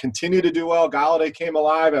continue to do well. Galladay came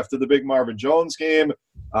alive after the big Marvin Jones game.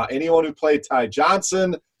 Anyone who played Ty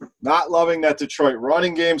Johnson, not loving that Detroit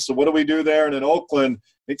running game. So what do we do there? And in Oakland,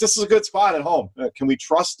 I think this is a good spot at home. Can we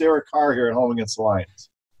trust Derek Carr here at home against the Lions?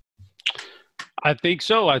 I think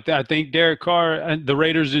so. I think Derek Carr and the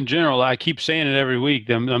Raiders in general, I keep saying it every week.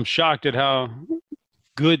 I'm shocked at how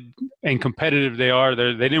good and competitive they are.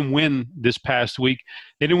 They didn't win this past week.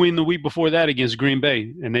 They didn't win the week before that against Green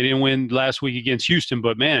Bay, and they didn't win last week against Houston.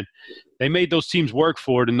 But, man, they made those teams work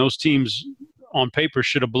for it, and those teams on paper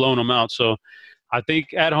should have blown them out. So I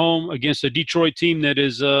think at home against a Detroit team that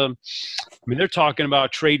is they're talking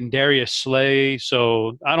about trading Darius Slay.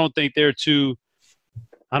 So I don't think they're too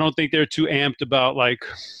amped about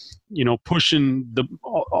pushing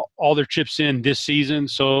all their chips in this season.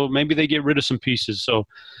 So maybe they get rid of some pieces. So,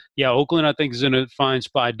 yeah, Oakland I think is in a fine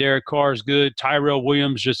spot. Derek Carr is good. Tyrell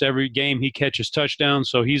Williams, just every game he catches touchdowns,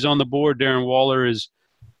 so he's on the board. Darren Waller is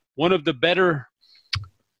one of the better,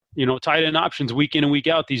 tight end options week in and week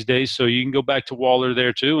out these days. So you can go back to Waller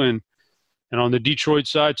there too. And on the Detroit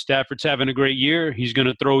side, Stafford's having a great year. He's going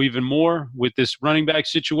to throw even more with this running back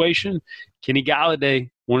situation. Kenny Galladay,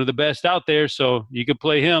 one of the best out there, so you could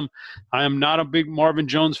play him. I am not a big Marvin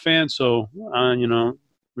Jones fan, so,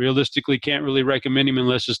 realistically can't really recommend him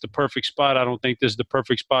unless it's the perfect spot. I don't think this is the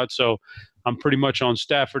perfect spot, so I'm pretty much on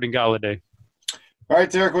Stafford and Galladay. All right,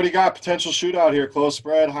 Derek, what do you got? Potential shootout here, close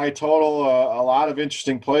spread, high total, a lot of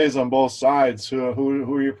interesting plays on both sides.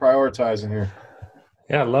 Who are you prioritizing here?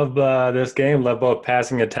 Yeah, I love this game. Love both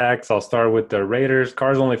passing attacks. I'll start with the Raiders.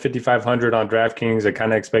 Carr's only 5,500 on DraftKings. I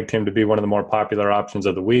kind of expect him to be one of the more popular options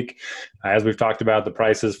of the week. As we've talked about, the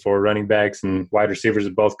prices for running backs and wide receivers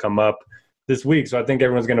have both come up. this week. So I think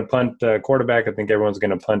everyone's going to punt quarterback. I think everyone's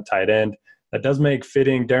going to punt tight end. That does make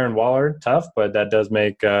fitting Darren Waller tough, but that does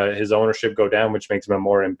make his ownership go down, which makes him a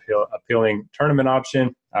more appealing tournament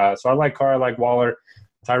option. So I like Carr, I like Waller.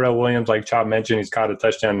 Tyrell Williams, like Chop mentioned, he's caught a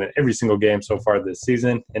touchdown in every single game so far this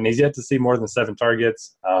season, and he's yet to see more than 7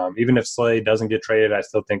 targets. Even if Slay doesn't get traded, I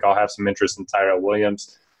still think I'll have some interest in Tyrell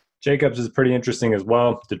Williams. Jacobs is pretty interesting as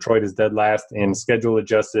well. Detroit is dead last in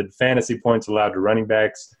schedule-adjusted fantasy points allowed to running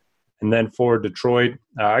backs. And then for Detroit,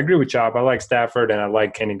 I agree with Chop. I like Stafford, and I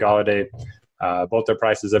like Kenny Golladay. Both their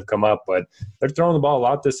prices have come up, but they're throwing the ball a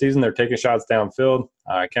lot this season. They're taking shots downfield.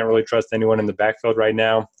 I can't really trust anyone in the backfield right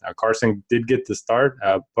now. Carson did get the start,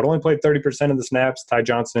 but only played 30% of the snaps. Ty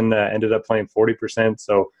Johnson ended up playing 40%,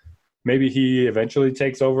 so maybe he eventually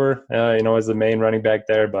takes over, as the main running back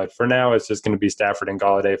there. But for now, it's just going to be Stafford and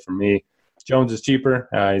Golladay for me. Jones is cheaper.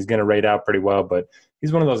 He's going to rate out pretty well, but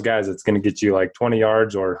he's one of those guys that's going to get you like 20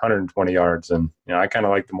 yards or 120 yards. And, I kind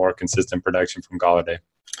of like the more consistent production from Golladay.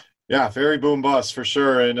 Yeah, very boom bust for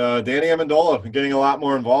sure. And Danny Amendola getting a lot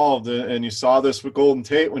more involved. And you saw this with Golden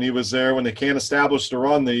Tate when he was there. When they can't establish the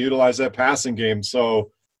run, they utilize that passing game.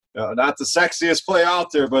 So not the sexiest play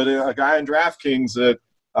out there, but a guy in DraftKings that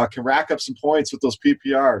can rack up some points with those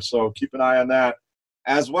PPR. So keep an eye on that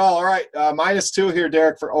as well. All right, -2 here,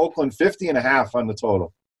 Derek, for Oakland, 50.5 on the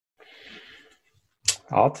total.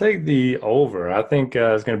 I'll take the over. I think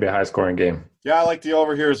it's going to be a high-scoring game. Yeah, I like the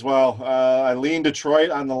over here as well. I lean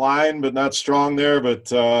Detroit on the line, but not strong there. But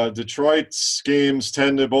Detroit's games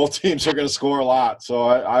both teams are going to score a lot. So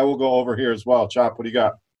I will go over here as well. Chop, what do you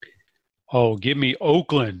got? Oh, give me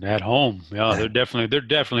Oakland at home. Yeah, they're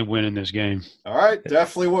definitely winning this game. All right,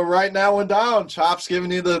 definitely. We're writing that one down. Chop's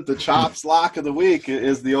giving you the Chops lock of the week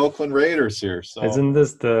is the Oakland Raiders here. So isn't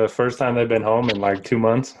this the first time they've been home in like 2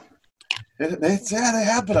 months? They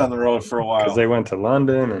have been on the road for a while. Because they went to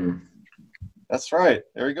London and. That's right.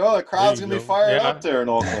 There you go. The crowd's going to be fired up there in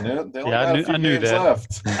Oakland. They only got a few games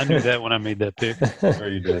left. I knew that when I made that pick. Sure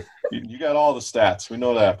you did. You got all the stats. We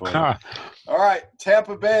know that. All right.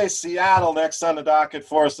 Tampa Bay, Seattle next on the docket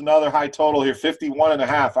for us. Another high total here,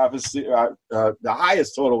 51.5. Obviously, the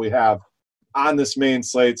highest total we have on this main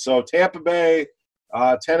slate. So Tampa Bay,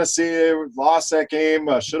 Tennessee lost that game.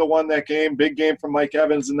 Should have won that game. Big game from Mike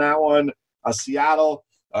Evans in that one. Seattle.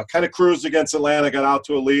 Kind of cruised against Atlanta, got out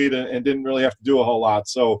to a lead, and didn't really have to do a whole lot.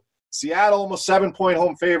 So Seattle, almost 7-point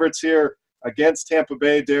home favorites here against Tampa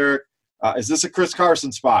Bay. Derek, is this a Chris Carson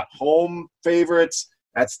spot? Home favorites,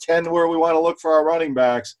 that's 10 where we want to look for our running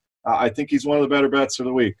backs. I think he's one of the better bets for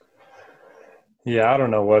the week. Yeah, I don't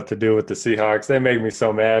know what to do with the Seahawks. They make me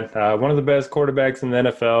so mad. One of the best quarterbacks in the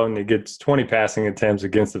NFL, and he gets 20 passing attempts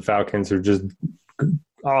against the Falcons, who are just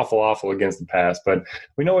awful against the pass. But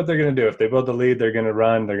we know what they're going to do. If they build the lead, they're going to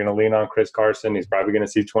run. They're going to lean on Chris Carson. He's probably going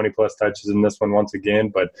to see 20-plus touches in this one once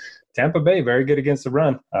again. But Tampa Bay, very good against the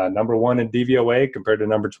run. Number 1 in DVOA compared to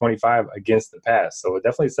number 25 against the pass. So it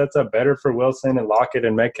definitely sets up better for Wilson and Lockett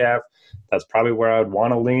and Metcalf. That's probably where I would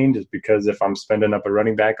want to lean, just because if I'm spending up a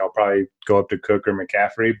running back, I'll probably go up to Cook or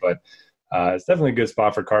McCaffrey. But it's definitely a good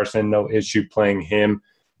spot for Carson. No issue playing him.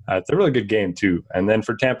 It's a really good game, too. And then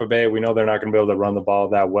for Tampa Bay, we know they're not going to be able to run the ball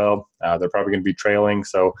that well. They're probably going to be trailing.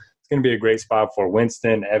 So it's going to be a great spot for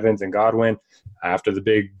Winston, Evans, and Godwin. After the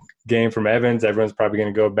big game from Evans, everyone's probably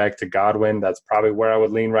going to go back to Godwin. That's probably where I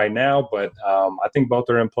would lean right now. But I think both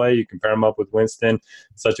are in play. You can pair them up with Winston.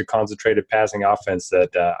 Such a concentrated passing offense that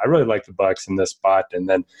I really like the Bucs in this spot. And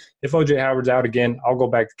then if O.J. Howard's out again, I'll go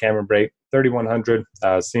back to Cameron Brate, 3,100,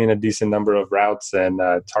 seeing a decent number of routes and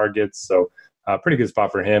targets. So pretty good spot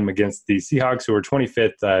for him against the Seahawks, who are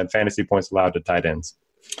 25th in fantasy points allowed to tight ends.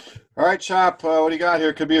 All right, Chop, what do you got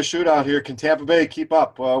here? Could be a shootout here. Can Tampa Bay keep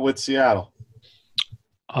up with Seattle?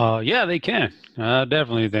 Yeah, they can. I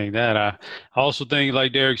definitely think that. I also think,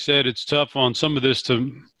 like Derek said, it's tough on some of this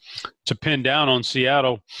to pin down on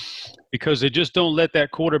Seattle because they just don't let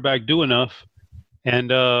that quarterback do enough. And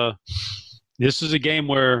this is a game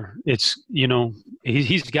where it's,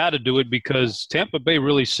 he's got to do it because Tampa Bay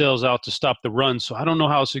really sells out to stop the run. So I don't know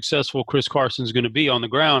how successful Chris Carson's going to be on the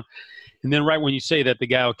ground. And then right when you say that, the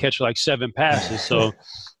guy will catch like 7 passes. So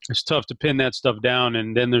it's tough to pin that stuff down.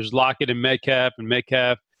 And then there's Lockett and Metcalf.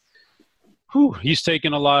 He's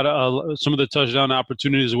taking a lot of some of the touchdown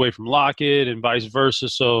opportunities away from Lockett and vice versa.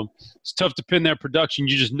 So it's tough to pin their production.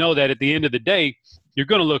 You just know that at the end of the day, you're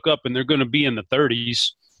going to look up and they're going to be in the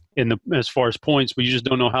 30s. As far as points, but you just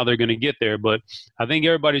don't know how they're going to get there. But I think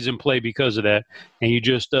everybody's in play because of that, and you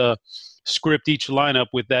just script each lineup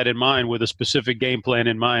with that in mind, with a specific game plan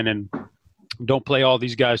in mind, and don't play all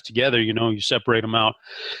these guys together. You separate them out.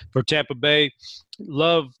 For Tampa Bay,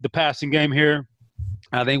 love the passing game here.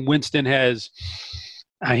 I think Winston has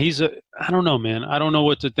I don't know, man. I don't know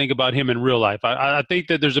what to think about him in real life. I think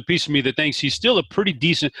that there's a piece of me that thinks he's still a pretty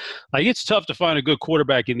decent – like it's tough to find a good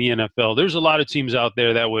quarterback in the NFL. There's a lot of teams out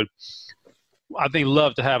there that would, I think,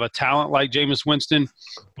 love to have a talent like Jameis Winston.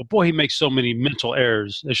 But, boy, he makes so many mental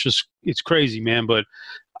errors. It's crazy, man. But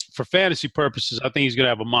for fantasy purposes, I think he's going to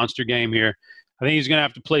have a monster game here. I think he's going to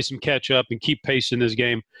have to play some catch-up and keep pace in this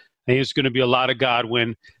game. I think it's going to be a lot of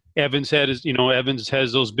Godwin. Evans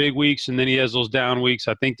has those big weeks, and then he has those down weeks.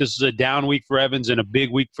 I think this is a down week for Evans and a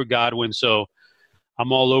big week for Godwin. So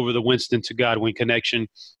I'm all over the Winston to Godwin connection.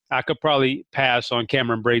 I could probably pass on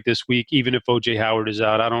Cameron Brate this week, even if O.J. Howard is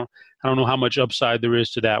out. I don't know how much upside there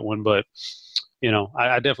is to that one, but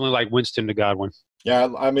I definitely like Winston to Godwin. Yeah,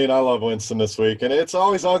 I mean, I love Winston this week, and it's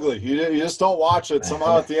always ugly. You just don't watch it.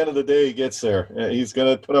 Somehow at the end of the day, he gets there. He's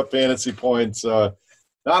going to put up fantasy points.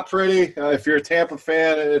 Not pretty. If you're a Tampa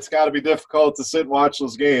fan, it's got to be difficult to sit and watch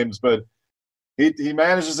those games, but he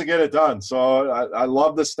manages to get it done. So I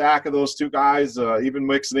love the stack of those two guys. Even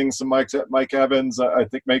mixing some Mike Evans, I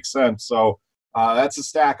think makes sense. So that's a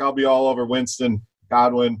stack. I'll be all over Winston,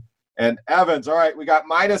 Godwin, and Evans. All right, we got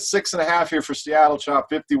 -6.5 here for Seattle. Chop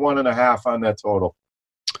 51.5 on that total.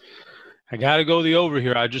 I got to go the over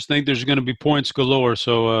here. I just think there's going to be points galore.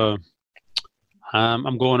 So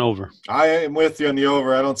I'm going over. I am with you on the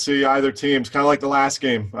over. I don't see either team. It's kind of like the last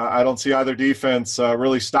game. I don't see either defense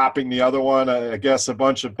really stopping the other one. I guess a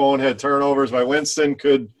bunch of bonehead turnovers by Winston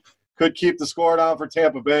could keep the score down for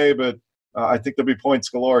Tampa Bay, but I think there'll be points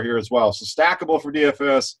galore here as well. So stackable for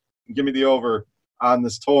DFS. Give me the over on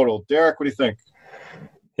this total. Derek, what do you think?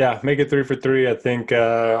 Yeah, make it 3 for 3. I think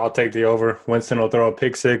I'll take the over. Winston will throw a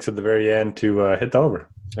pick six at the very end to hit the over.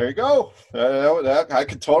 There you go. I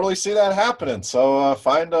could totally see that happening. So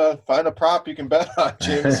find a prop you can bet on.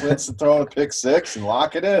 Jameis Winston throwing a pick six and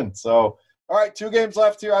lock it in. So, all right, 2 games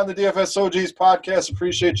left here on the DFS OGs podcast.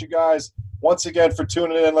 Appreciate you guys once again for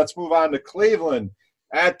tuning in. Let's move on to Cleveland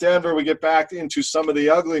at Denver. We get back into some of the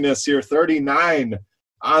ugliness here. 39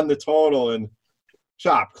 on the total. And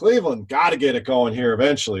Chop, Cleveland got to get it going here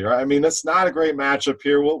eventually, right? I mean, it's not a great matchup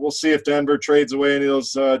here. We'll see if Denver trades away any of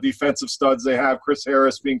those defensive studs they have. Chris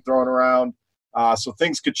Harris being thrown around. So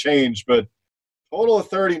things could change. But total of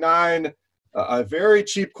 39, a very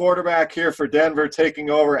cheap quarterback here for Denver taking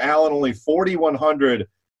over. Allen only 4,100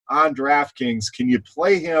 on DraftKings. Can you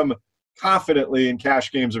play him confidently in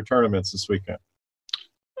cash games or tournaments this weekend?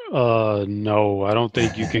 No, I don't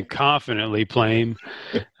think you can confidently play him.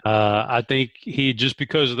 I think just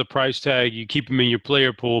because of the price tag, you keep him in your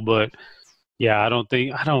player pool. But yeah, I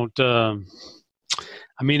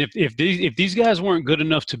mean, if these guys weren't good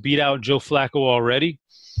enough to beat out Joe Flacco already,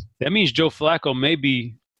 that means Joe Flacco may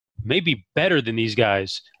be better than these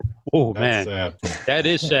guys. Oh, man, sad. That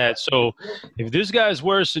is sad. So if this guy's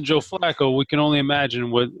worse than Joe Flacco, we can only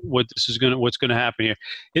imagine what's going to happen here.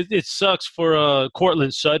 It sucks for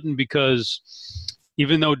Cortland Sutton because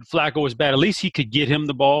even though Flacco was bad, at least he could get him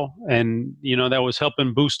the ball, and that was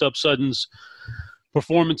helping boost up Sutton's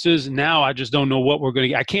performances. Now I just don't know what we're going to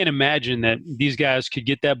get. I can't imagine that these guys could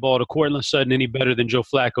get that ball to Cortland Sutton any better than Joe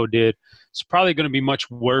Flacco did. It's probably going to be much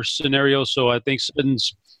worse scenario. So I think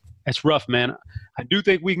that's rough, man. I do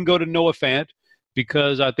think we can go to Noah Fant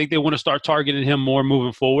because I think they want to start targeting him more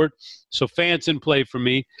moving forward. So Fant's in play for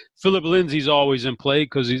me. Phillip Lindsay's always in play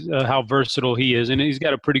because he's how versatile he is, and he's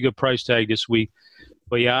got a pretty good price tag this week.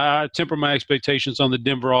 But, yeah, I temper my expectations on the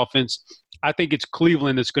Denver offense. I think it's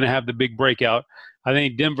Cleveland that's going to have the big breakout. I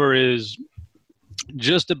think Denver is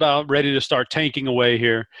just about ready to start tanking away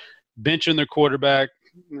here, benching their quarterback.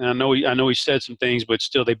 I know he said some things, but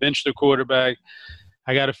still they benched their quarterback.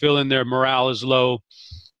 I got a feeling their morale is low.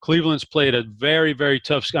 Cleveland's played a very, very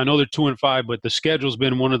tough – I know they're 2-5, but the schedule's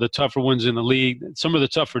been one of the tougher ones in the league. Some of the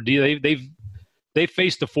tougher They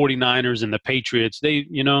faced the 49ers and the Patriots.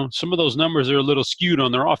 Some of those numbers are a little skewed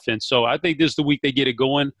on their offense. So I think this is the week they get it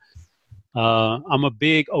going. I'm a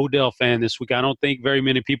big Odell fan this week. I don't think very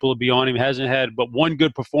many people will be on him. Hasn't had but one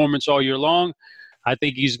good performance all year long. I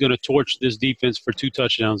think he's going to torch this defense for 2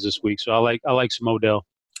 touchdowns this week. So I like some Odell.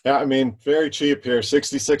 Yeah, I mean, very cheap here.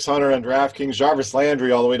 6,600 on DraftKings. Jarvis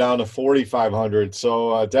Landry all the way down to 4,500.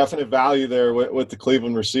 So definite value there with the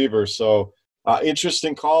Cleveland receivers. So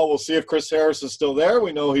interesting call. We'll see if Chris Harris is still there.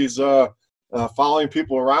 We know he's following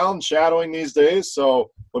people around, shadowing these days. So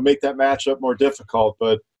we'll make that matchup more difficult.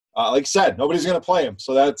 But like I said, nobody's going to play him.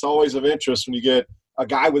 So that's always of interest when you get a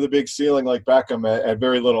guy with a big ceiling like Beckham at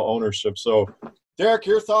very little ownership. So Derek,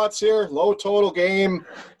 your thoughts here? Low total game,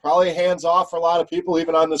 probably hands off for a lot of people,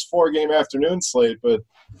 even on this 4-game afternoon slate. But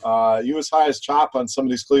you as high as Chop on some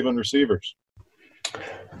of these Cleveland receivers.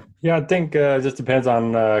 Yeah, I think it just depends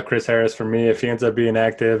on Chris Harris for me. If he ends up being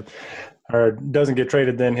active or doesn't get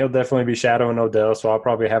traded, then he'll definitely be shadowing Odell. So I'll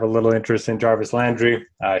probably have a little interest in Jarvis Landry.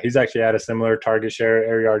 He's actually had a similar target share,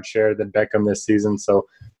 air yard share than Beckham this season. So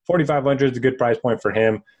 4,500 is a good price point for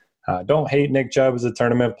him. Don't hate Nick Chubb as a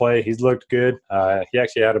tournament play. He's looked good. He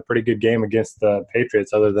actually had a pretty good game against the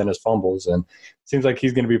Patriots other than his fumbles, and seems like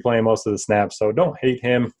he's going to be playing most of the snaps. So don't hate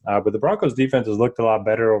him. But the Broncos defense has looked a lot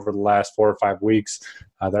better over the last 4 or 5 weeks.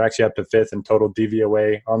 They're actually up to 5th in total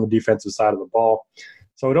DVOA on the defensive side of the ball.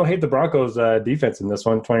 So don't hate the Broncos defense in this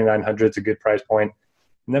one. 2,900 is a good price point.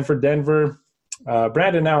 And then for Denver,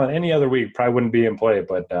 Brandon Allen, any other week probably wouldn't be in play,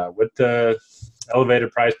 but with the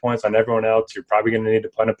elevated price points on everyone else, you're probably going to need to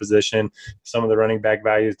punt a position. If some of the running back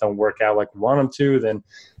values don't work out like we want them to, then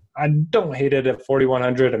I don't hate it at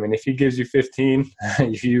 4,100. I mean, if he gives you 15,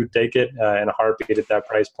 you take it in a heartbeat at that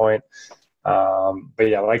price point. But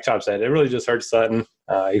yeah, like Chop said, it really just hurts Sutton.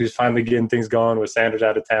 He was finally getting things going with Sanders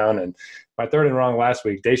out of town. And my third and wrong last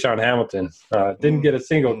week, Deshaun Hamilton didn't get a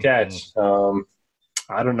single catch.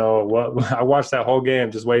 I don't know what I watched that whole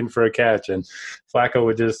game just waiting for a catch, and Flacco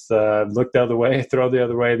would just look the other way, throw the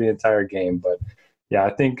other way the entire game. But yeah, I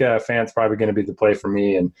think Fant's probably going to be the play for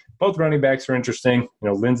me. And both running backs are interesting. You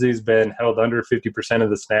know, Lindsey's been held under 50% of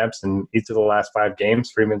the snaps in each of the last 5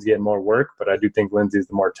 games. Freeman's getting more work, but I do think Lindsey's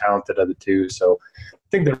the more talented of the two. So I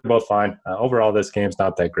think they're both fine. Overall, this game's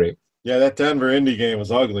not that great. Yeah, that Denver-Indy game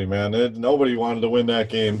was ugly, man. Nobody wanted to win that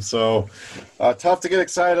game. So tough to get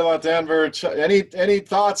excited about Denver. Any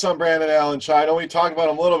thoughts on Brandon Allen, Chai? I know we talked about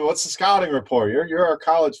him a little bit. What's the scouting report? You're our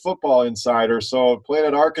college football insider, so played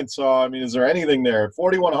at Arkansas. I mean, is there anything there?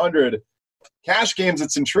 4,100 cash games,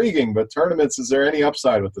 it's intriguing, but tournaments, is there any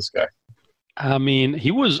upside with this guy? I mean,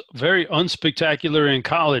 he was very unspectacular in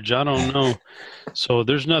college. I don't know. So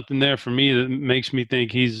there's nothing there for me that makes me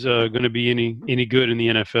think he's going to be any good in the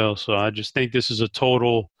NFL. So I just think this is a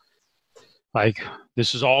total, like,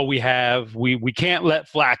 this is all we have. We can't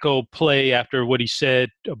let Flacco play after what he said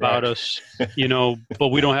about us, you know, but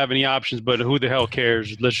we don't have any options. But who the hell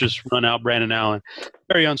cares? Let's just run out Brandon Allen.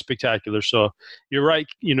 Very unspectacular. So you're right,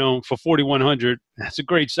 you know, for 4,100, that's a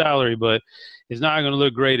great salary, but it's not going to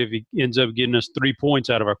look great if he ends up getting us 3 points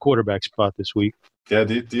out of our quarterback spot this week. Yeah,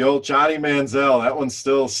 the old Johnny Manziel, that one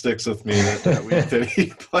still sticks with me that week that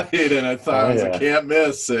he played, and I thought, I can't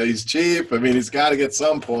miss. He's cheap. I mean, he's got to get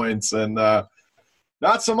some points, and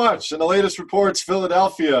not so much. In the latest reports,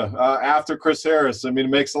 Philadelphia after Chris Harris. I mean,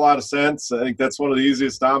 it makes a lot of sense. I think that's one of the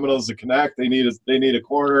easiest dominoes to connect. They need a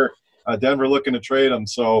corner. Denver looking to trade him,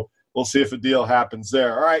 so we'll see if a deal happens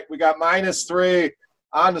there. All right, we got -3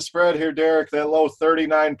 on the spread here, Derek. That low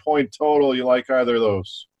 39-point total. You like either of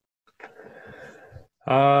those?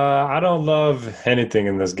 I don't love anything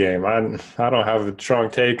in this game. I don't have a strong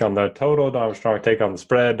take on the total. Don't have a strong take on the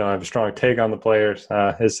spread. Don't have a strong take on the players.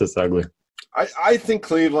 It's just ugly. I think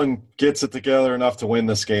Cleveland gets it together enough to win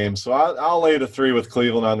this game, so I'll lay the 3 with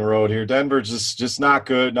Cleveland on the road here. Denver just not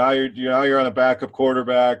good. Now you're on a backup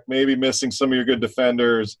quarterback, maybe missing some of your good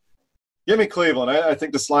defenders. Give me Cleveland. I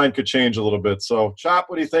think this line could change a little bit. So, Chop,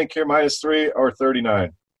 what do you think here, -3 or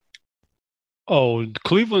 39? Oh,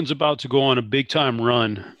 Cleveland's about to go on a big-time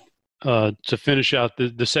run to finish out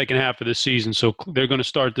the second half of the season. So they're going to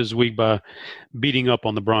start this week by beating up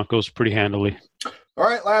on the Broncos pretty handily. All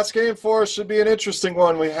right, last game for us should be an interesting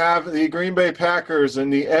one. We have the Green Bay Packers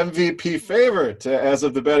and the MVP favorite as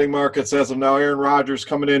of the betting markets as of now. Aaron Rodgers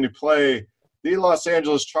coming in to play the Los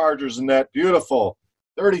Angeles Chargers in that beautiful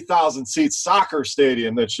 30,000-seat soccer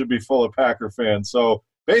stadium that should be full of Packer fans. So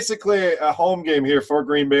basically a home game here for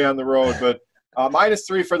Green Bay on the road, but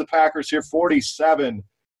 -3 for the Packers here, 47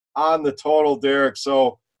 on the total, Derek.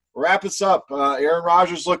 So wrap us up. Aaron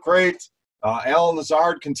Rodgers looked great. Allen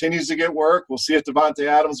Lazard continues to get work. We'll see if Devontae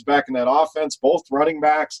Adams back in that offense. Both running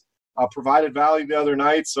backs provided value the other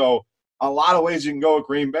night. So a lot of ways you can go with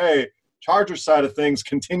Green Bay. Chargers side of things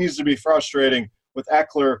continues to be frustrating with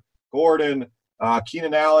Eckler, Gordon,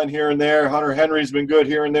 Keenan Allen here and there. Hunter Henry's been good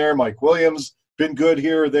here and there. Mike Williams been good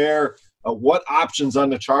here or there. What options on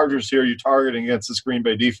the Chargers here are you targeting against this Green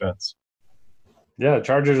Bay defense? Yeah, the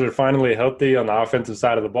Chargers are finally healthy on the offensive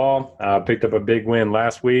side of the ball. Picked up a big win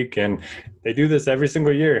last week, and they do this every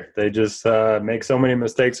single year. They just make so many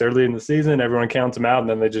mistakes early in the season. Everyone counts them out, and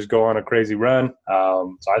then they just go on a crazy run.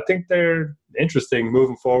 So I think they're interesting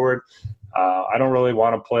moving forward. I don't really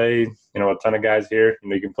want to play, a ton of guys here.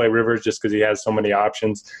 You can play Rivers just because he has so many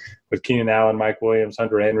options with Keenan Allen, Mike Williams,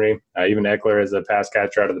 Hunter Henry, even Eckler as a pass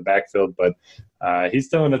catcher out of the backfield. But he's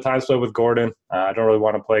still in the time split with Gordon. I don't really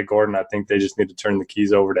want to play Gordon. I think they just need to turn the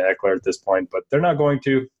keys over to Eckler at this point, but they're not going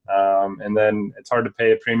to. And then it's hard to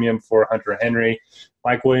pay a premium for Hunter Henry.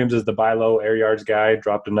 Mike Williams is the buy low air yards guy,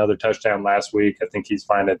 dropped another touchdown last week. I think he's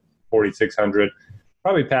fine at 4,600.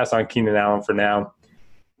 Probably pass on Keenan Allen for now.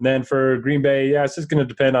 And then for Green Bay, it's just going to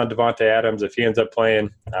depend on Devontae Adams. If he ends up playing,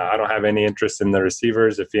 I don't have any interest in the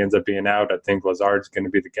receivers. If he ends up being out, I think Lazard's going to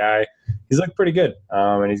be the guy. He's looked pretty good,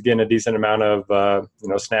 and he's getting a decent amount of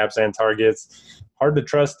snaps and targets. Hard to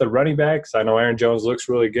trust the running backs. I know Aaron Jones looks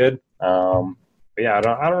really good. But I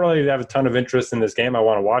don't really have a ton of interest in this game. I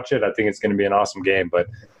want to watch it. I think it's going to be an awesome game, but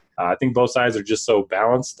I think both sides are just so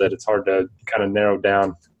balanced that it's hard to kind of narrow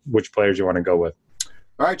down which players you want to go with.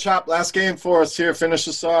 All right, Chop, last game for us here. Finish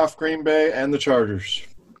us off, Green Bay and the Chargers.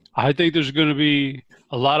 I think there's going to be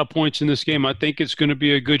a lot of points in this game. I think it's going to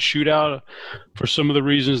be a good shootout for some of the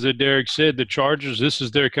reasons that Derek said. The Chargers, this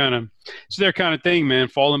is their kind of thing, man,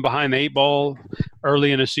 falling behind the 8 ball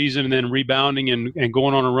early in a season and then rebounding and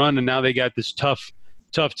going on a run, and now they got this tough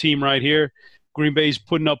team right here. Green Bay's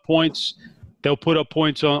putting up points. They'll put up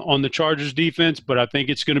points on the Chargers defense, but I think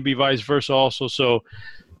it's going to be vice versa also. So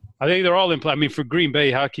I think they're all in play. I mean, for Green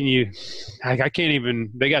Bay, how can you – I can't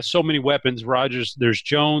even – they got so many weapons. Rodgers, there's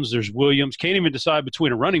Jones, there's Williams. Can't even decide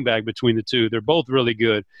between a running back between the two. They're both really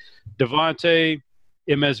good. Devontae,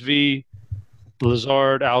 MSV,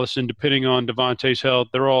 Lazard, Allison, depending on Devontae's health,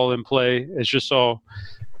 they're all in play. It's just all,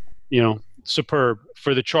 superb.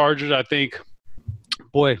 For the Chargers, I think,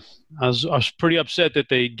 boy, I was pretty upset that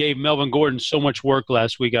they gave Melvin Gordon so much work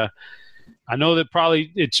last week. I know that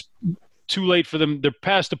probably it's – too late for them. They're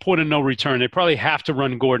past the point of no return. They probably have to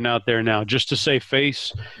run Gordon out there now just to save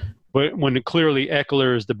face. But when clearly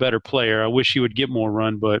Eckler is the better player, I wish he would get more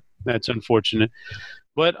run, but that's unfortunate.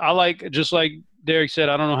 But just like Derek said,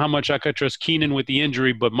 I don't know how much I could trust Keenan with the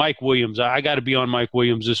injury, but Mike Williams, I got to be on Mike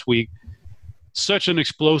Williams this week. Such an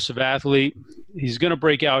explosive athlete. He's going to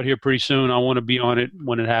break out here pretty soon. I want to be on it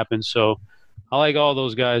when it happens. So I like all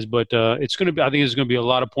those guys, but it's going to be. I think there's going to be a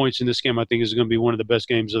lot of points in this game. I think it's going to be one of the best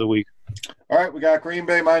games of the week. All right, we got Green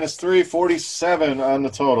Bay -3, 47 on the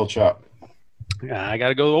total, Chop. Yeah, I got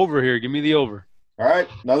to go over here. Give me the over. All right,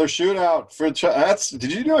 another shootout for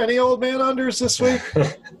did you do any old man unders this week?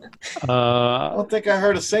 I don't think I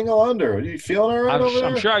heard a single under. Are you feeling all right over there?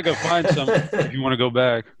 I'm sure I could find some if you want to go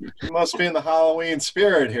back. You must be in the Halloween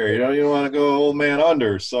spirit here. You want to go old man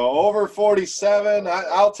under. So over 47,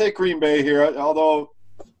 I'll take Green Bay here. Although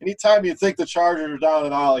anytime you think the Chargers are down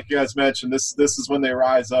and out, like you guys mentioned, this is when they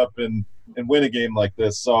rise up and win a game like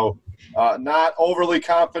this. So not overly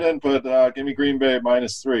confident, but give me Green Bay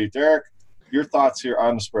 -3. Derek, your thoughts here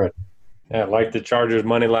on the spread? Yeah, like the Chargers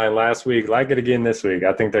money line last week, like it again this week.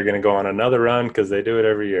 I think they're going to go on another run because they do it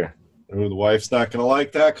every year. Ooh, the wife's not going to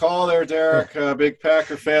like that call there, Derek. Big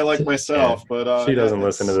Packer fan like myself, but she doesn't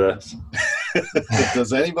listen to this.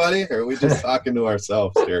 Does anybody? Or are we just talking to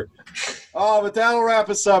ourselves here? Oh, but that'll wrap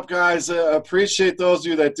us up, guys. Appreciate those of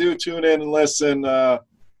you that do tune in and listen.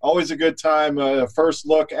 Always a good time. First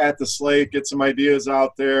look at the slate, get some ideas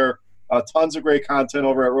out there. Tons of great content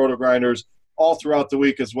over at Roto Grinders all throughout the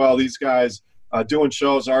week as well. These guys doing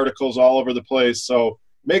shows, articles all over the place. So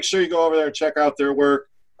make sure you go over there and check out their work.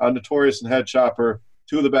 Notorious and Head Chopper,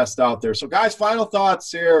 two of the best out there. So, guys, final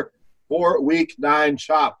thoughts here for Week 9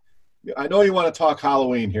 Chop. I know you want to talk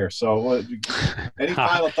Halloween here. So any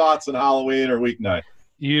final thoughts on Halloween or Week 9?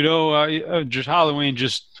 Just Halloween,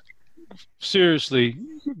 just seriously,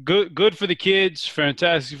 good for the kids,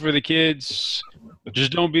 fantastic for the kids.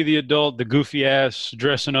 Just don't be the adult, the goofy ass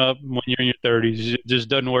dressing up when you're in your 30s. It just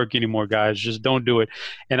doesn't work anymore, guys. Just don't do it.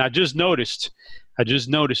 And I just noticed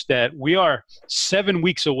that we are 7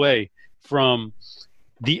 weeks away from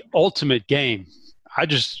the ultimate game.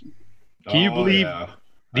 Can you believe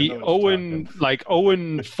the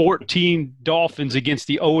 0-14 Dolphins against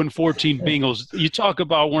the 0-14 Bengals? You talk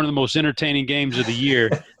about one of the most entertaining games of the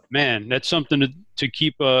year. Man, that's something to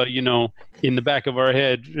keep, in the back of our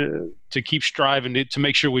head, to keep striving to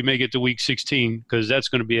make sure we make it to Week 16, because that's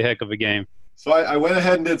going to be a heck of a game. So I went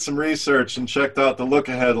ahead and did some research and checked out the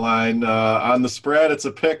look-ahead line. On the spread, it's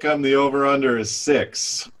a pick-em. The over-under is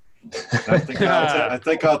 6. I think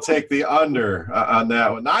I'll take the under on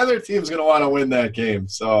that one. Neither team's going to want to win that game.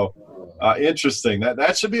 So interesting.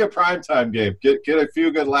 That should be a primetime game. Get a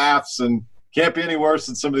few good laughs, and can't be any worse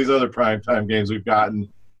than some of these other primetime games we've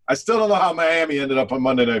gotten. I still don't know how Miami ended up on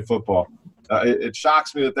Monday Night Football. It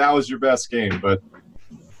shocks me that was your best game, but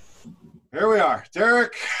Here we are.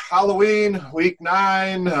 Derek, Halloween, week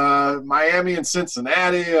 9, Miami and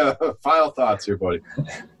Cincinnati. Final thoughts here, buddy.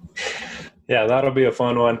 Yeah, that'll be a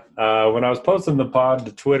fun one. When I was posting the pod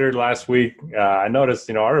to Twitter last week, I noticed,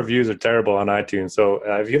 our reviews are terrible on iTunes. So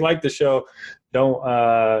if you like the show,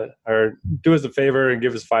 or do us a favor and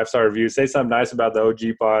give us a 5-star review. Say something nice about the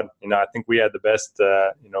OG pod. I think we had the best,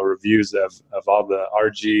 reviews of all the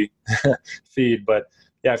RG feed. But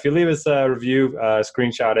yeah, if you leave us a review,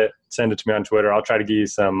 screenshot it, send it to me on Twitter. I'll try to give you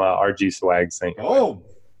some RG swag. Oh,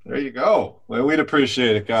 there you go. Well, we'd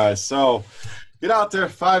appreciate it, guys. So get out there,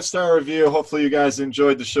 5-star review. Hopefully you guys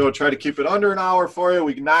enjoyed the show. Try to keep it under an hour for you.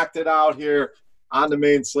 We knocked it out here on the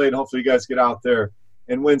main slate. Hopefully you guys get out there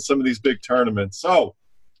and win some of these big tournaments. So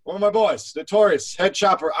one of my boys, Notorious Head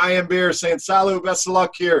Chopper, I Am Beer, saying salut, best of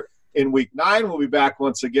luck here in week 9. We'll be back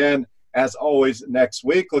once again, as always, next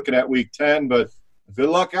week, looking at week 10. But good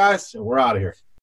luck, guys, and we're out of here.